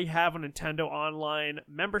you already have a Nintendo Online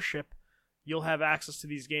membership, you'll have access to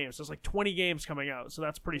these games. There's like 20 games coming out, so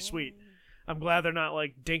that's pretty sweet. I'm glad they're not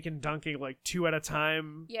like dink and dunking like 2 at a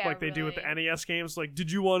time like they do with the NES games. Like,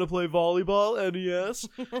 did you want to play volleyball, NES?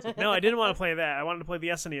 Like, no, I didn't want to play that. I wanted to play the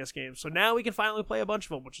SNES games. So now we can finally play a bunch of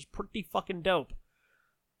them, which is pretty fucking dope.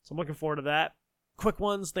 So I'm looking forward to that. Quick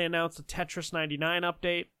ones, they announced a Tetris 99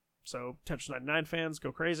 update. So Tetris 99 fans,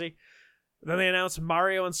 go crazy. Then they announced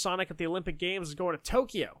Mario and Sonic at the Olympic Games is going to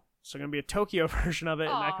Tokyo. So going to be a Tokyo version of it,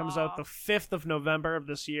 and that comes out the 5th of November of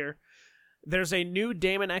this year. There's a new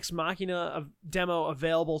Daemon X Machina demo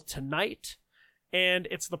available tonight, and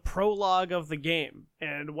it's the prologue of the game.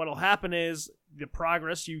 And what'll happen is the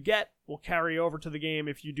progress you get will carry over to the game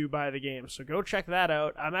if you do buy the game. So go check that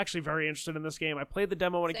out. I'm actually very interested in this game. I played the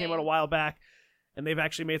demo when it came out a while back, and they've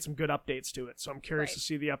actually made some good updates to it. So I'm curious to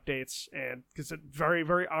see the updates, and because it's very,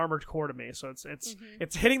 very Armored Core to me. So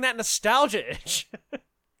it's hitting that nostalgia itch.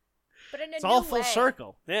 But in a it's new all full way.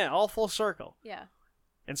 circle. Yeah, all full circle. Yeah.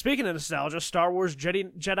 And speaking of nostalgia, Star Wars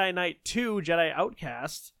Jedi Knight 2 Jedi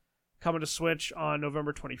Outcast coming to Switch on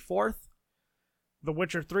November 24th. The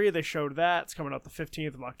Witcher 3, they showed that. It's coming out the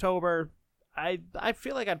 15th of October. I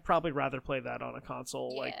feel like I'd probably rather play that on a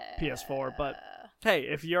console like PS4, but hey,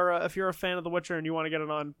 if you're a fan of The Witcher and you want to get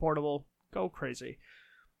it on portable, go crazy.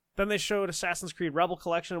 Then they showed Assassin's Creed Rebel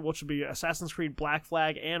Collection, which will be Assassin's Creed Black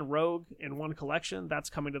Flag and Rogue in one collection. That's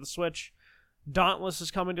coming to the Switch. Dauntless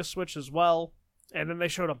is coming to Switch as well. And then they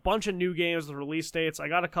showed a bunch of new games, the release dates. I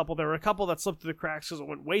got a couple. There were a couple that slipped through the cracks because it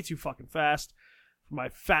went way too fucking fast for my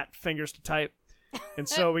fat fingers to type. And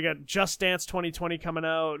so we got Just Dance 2020 coming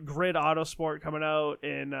out, Grid Autosport coming out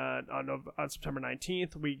on September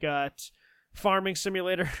 19th. We got Farming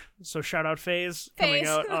Simulator, so shout out FaZe coming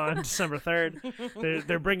out on December 3rd.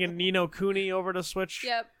 They're bringing Ni no Kuni over to Switch.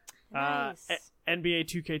 Yep. Nice. NBA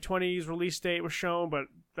 2K20's release date was shown, but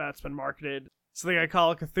that's been marketed. So they got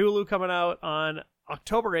Call of Cthulhu coming out on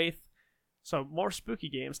October 8th. So more spooky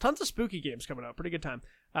games. Tons of spooky games coming out. Pretty good time.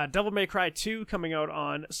 Devil May Cry 2 coming out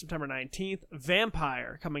on September 19th.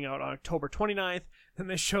 Vampire coming out on October 29th. Then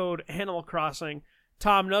they showed Animal Crossing.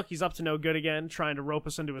 Tom Nook, he's up to no good again, trying to rope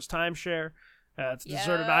us into his timeshare. It's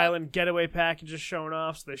Deserted Island getaway packages showing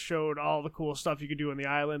off. So they showed all the cool stuff you could do on the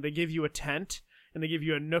island. They give you a tent, and they give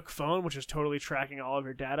you a Nook phone, which is totally tracking all of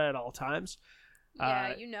your data at all times.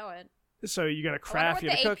 Yeah, you know it. So you got to craft. I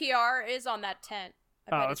wonder what the APR is on that tent.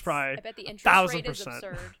 It's probably I bet the interest rate 1,000%. is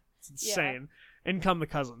absurd. It's insane. In come the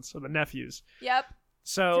cousins or the nephews. Yep.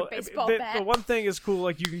 So the one thing is cool,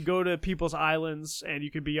 like you can go to people's islands and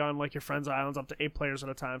you could be on like your friends' islands up to 8 players at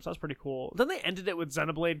a time. So that's pretty cool. Then they ended it with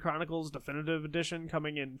Xenoblade Chronicles Definitive Edition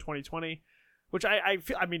coming in 2020, which I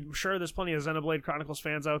feel. I mean, sure, there's plenty of Xenoblade Chronicles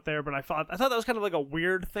fans out there, but I thought that was kind of like a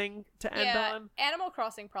weird thing to end on. Animal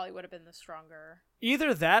Crossing probably would have been the stronger.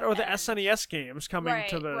 Either that or the SNES games coming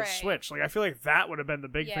to the Switch. Like I feel like that would have been the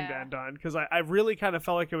big thing to end on, because I really kind of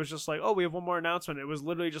felt like it was just like, oh, we have one more announcement. It was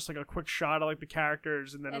literally just like a quick shot of like the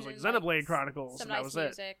characters, and then it was like Xenoblade Chronicles, and that was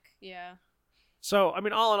music. it. Yeah. So I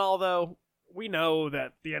mean, all in all, though, we know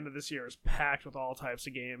that the end of this year is packed with all types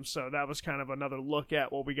of games, so that was kind of another look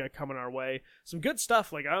at what we got coming our way. Some good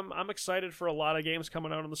stuff. Like I'm excited for a lot of games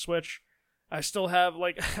coming out on the Switch. I still have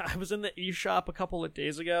I was in the eShop a couple of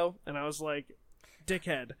days ago, and I was like,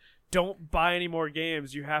 dickhead, don't buy any more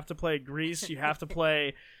games. You have to play Grease. You have to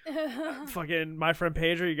play fucking My Friend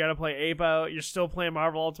Pedro. You got to play Ape Out. You're still playing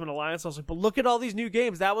Marvel Ultimate Alliance. I was like, but look at all these new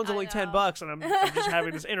games. That one's only $10, and I'm just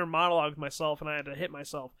having this inner monologue with myself, and I had to hit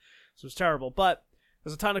myself. So it's terrible. But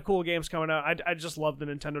there's a ton of cool games coming out. I just love the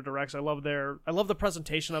Nintendo Directs. I love the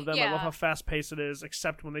presentation of them. I love how fast paced it is.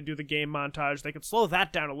 Except when they do the game montage, they could slow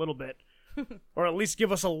that down a little bit, or at least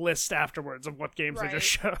give us a list afterwards of what games they just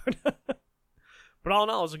showed. But all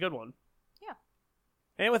in all, it was a good one. Yeah.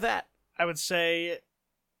 And with that, I would say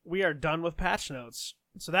we are done with patch notes.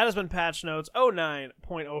 So that has been patch notes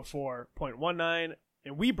 09.04.19,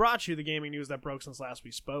 and we brought you the gaming news that broke since last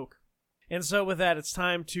we spoke. And so with that, it's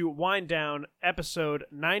time to wind down episode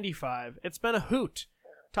 95. It's been a hoot.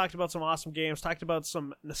 talked about some awesome games, talked about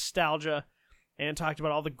some nostalgia, and talked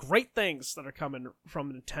about all the great things that are coming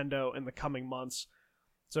from Nintendo in the coming months.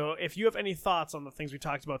 So if you have any thoughts on the things we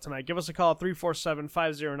talked about tonight, give us a call at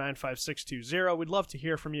 347-509-5620. We'd love to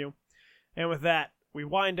hear from you. And with that, we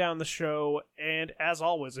wind down the show, and as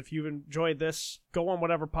always, if you've enjoyed this, go on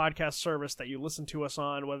whatever podcast service that you listen to us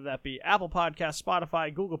on, whether that be Apple Podcasts,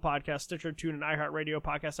 Spotify, Google Podcasts, Stitcher, TuneIn, iHeartRadio,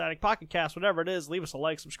 Podcast Addict, Pocket Cast, whatever it is, leave us a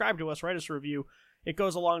like, subscribe to us, write us a review. It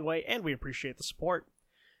goes a long way, and we appreciate the support.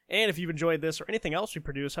 And if you've enjoyed this or anything else we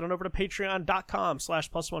produce, head on over to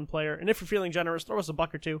patreon.com/+1player, and if you're feeling generous, throw us a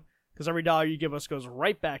buck or two, because every dollar you give us goes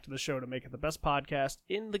right back to the show to make it the best podcast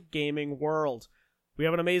in the gaming world. We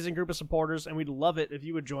have an amazing group of supporters, and we'd love it if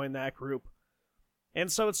you would join that group. And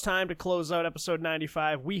so it's time to close out episode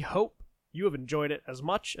 95. We hope you have enjoyed it as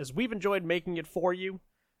much as we've enjoyed making it for you.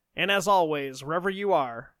 And as always, wherever you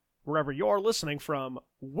are, wherever you're listening from,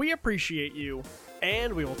 we appreciate you,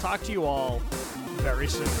 and we will talk to you all very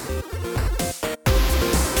soon.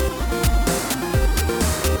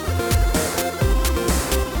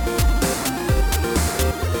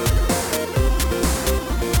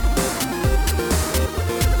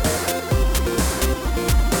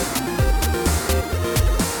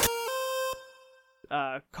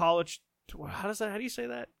 College. How do you say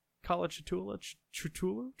that? College Cthulhu?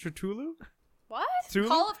 Cthulhu? What? Cthulhu?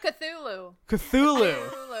 Call of Cthulhu. Cthulhu.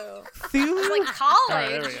 Cthulhu. Cthulhu? It's like All right,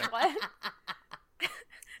 college. there we go. What?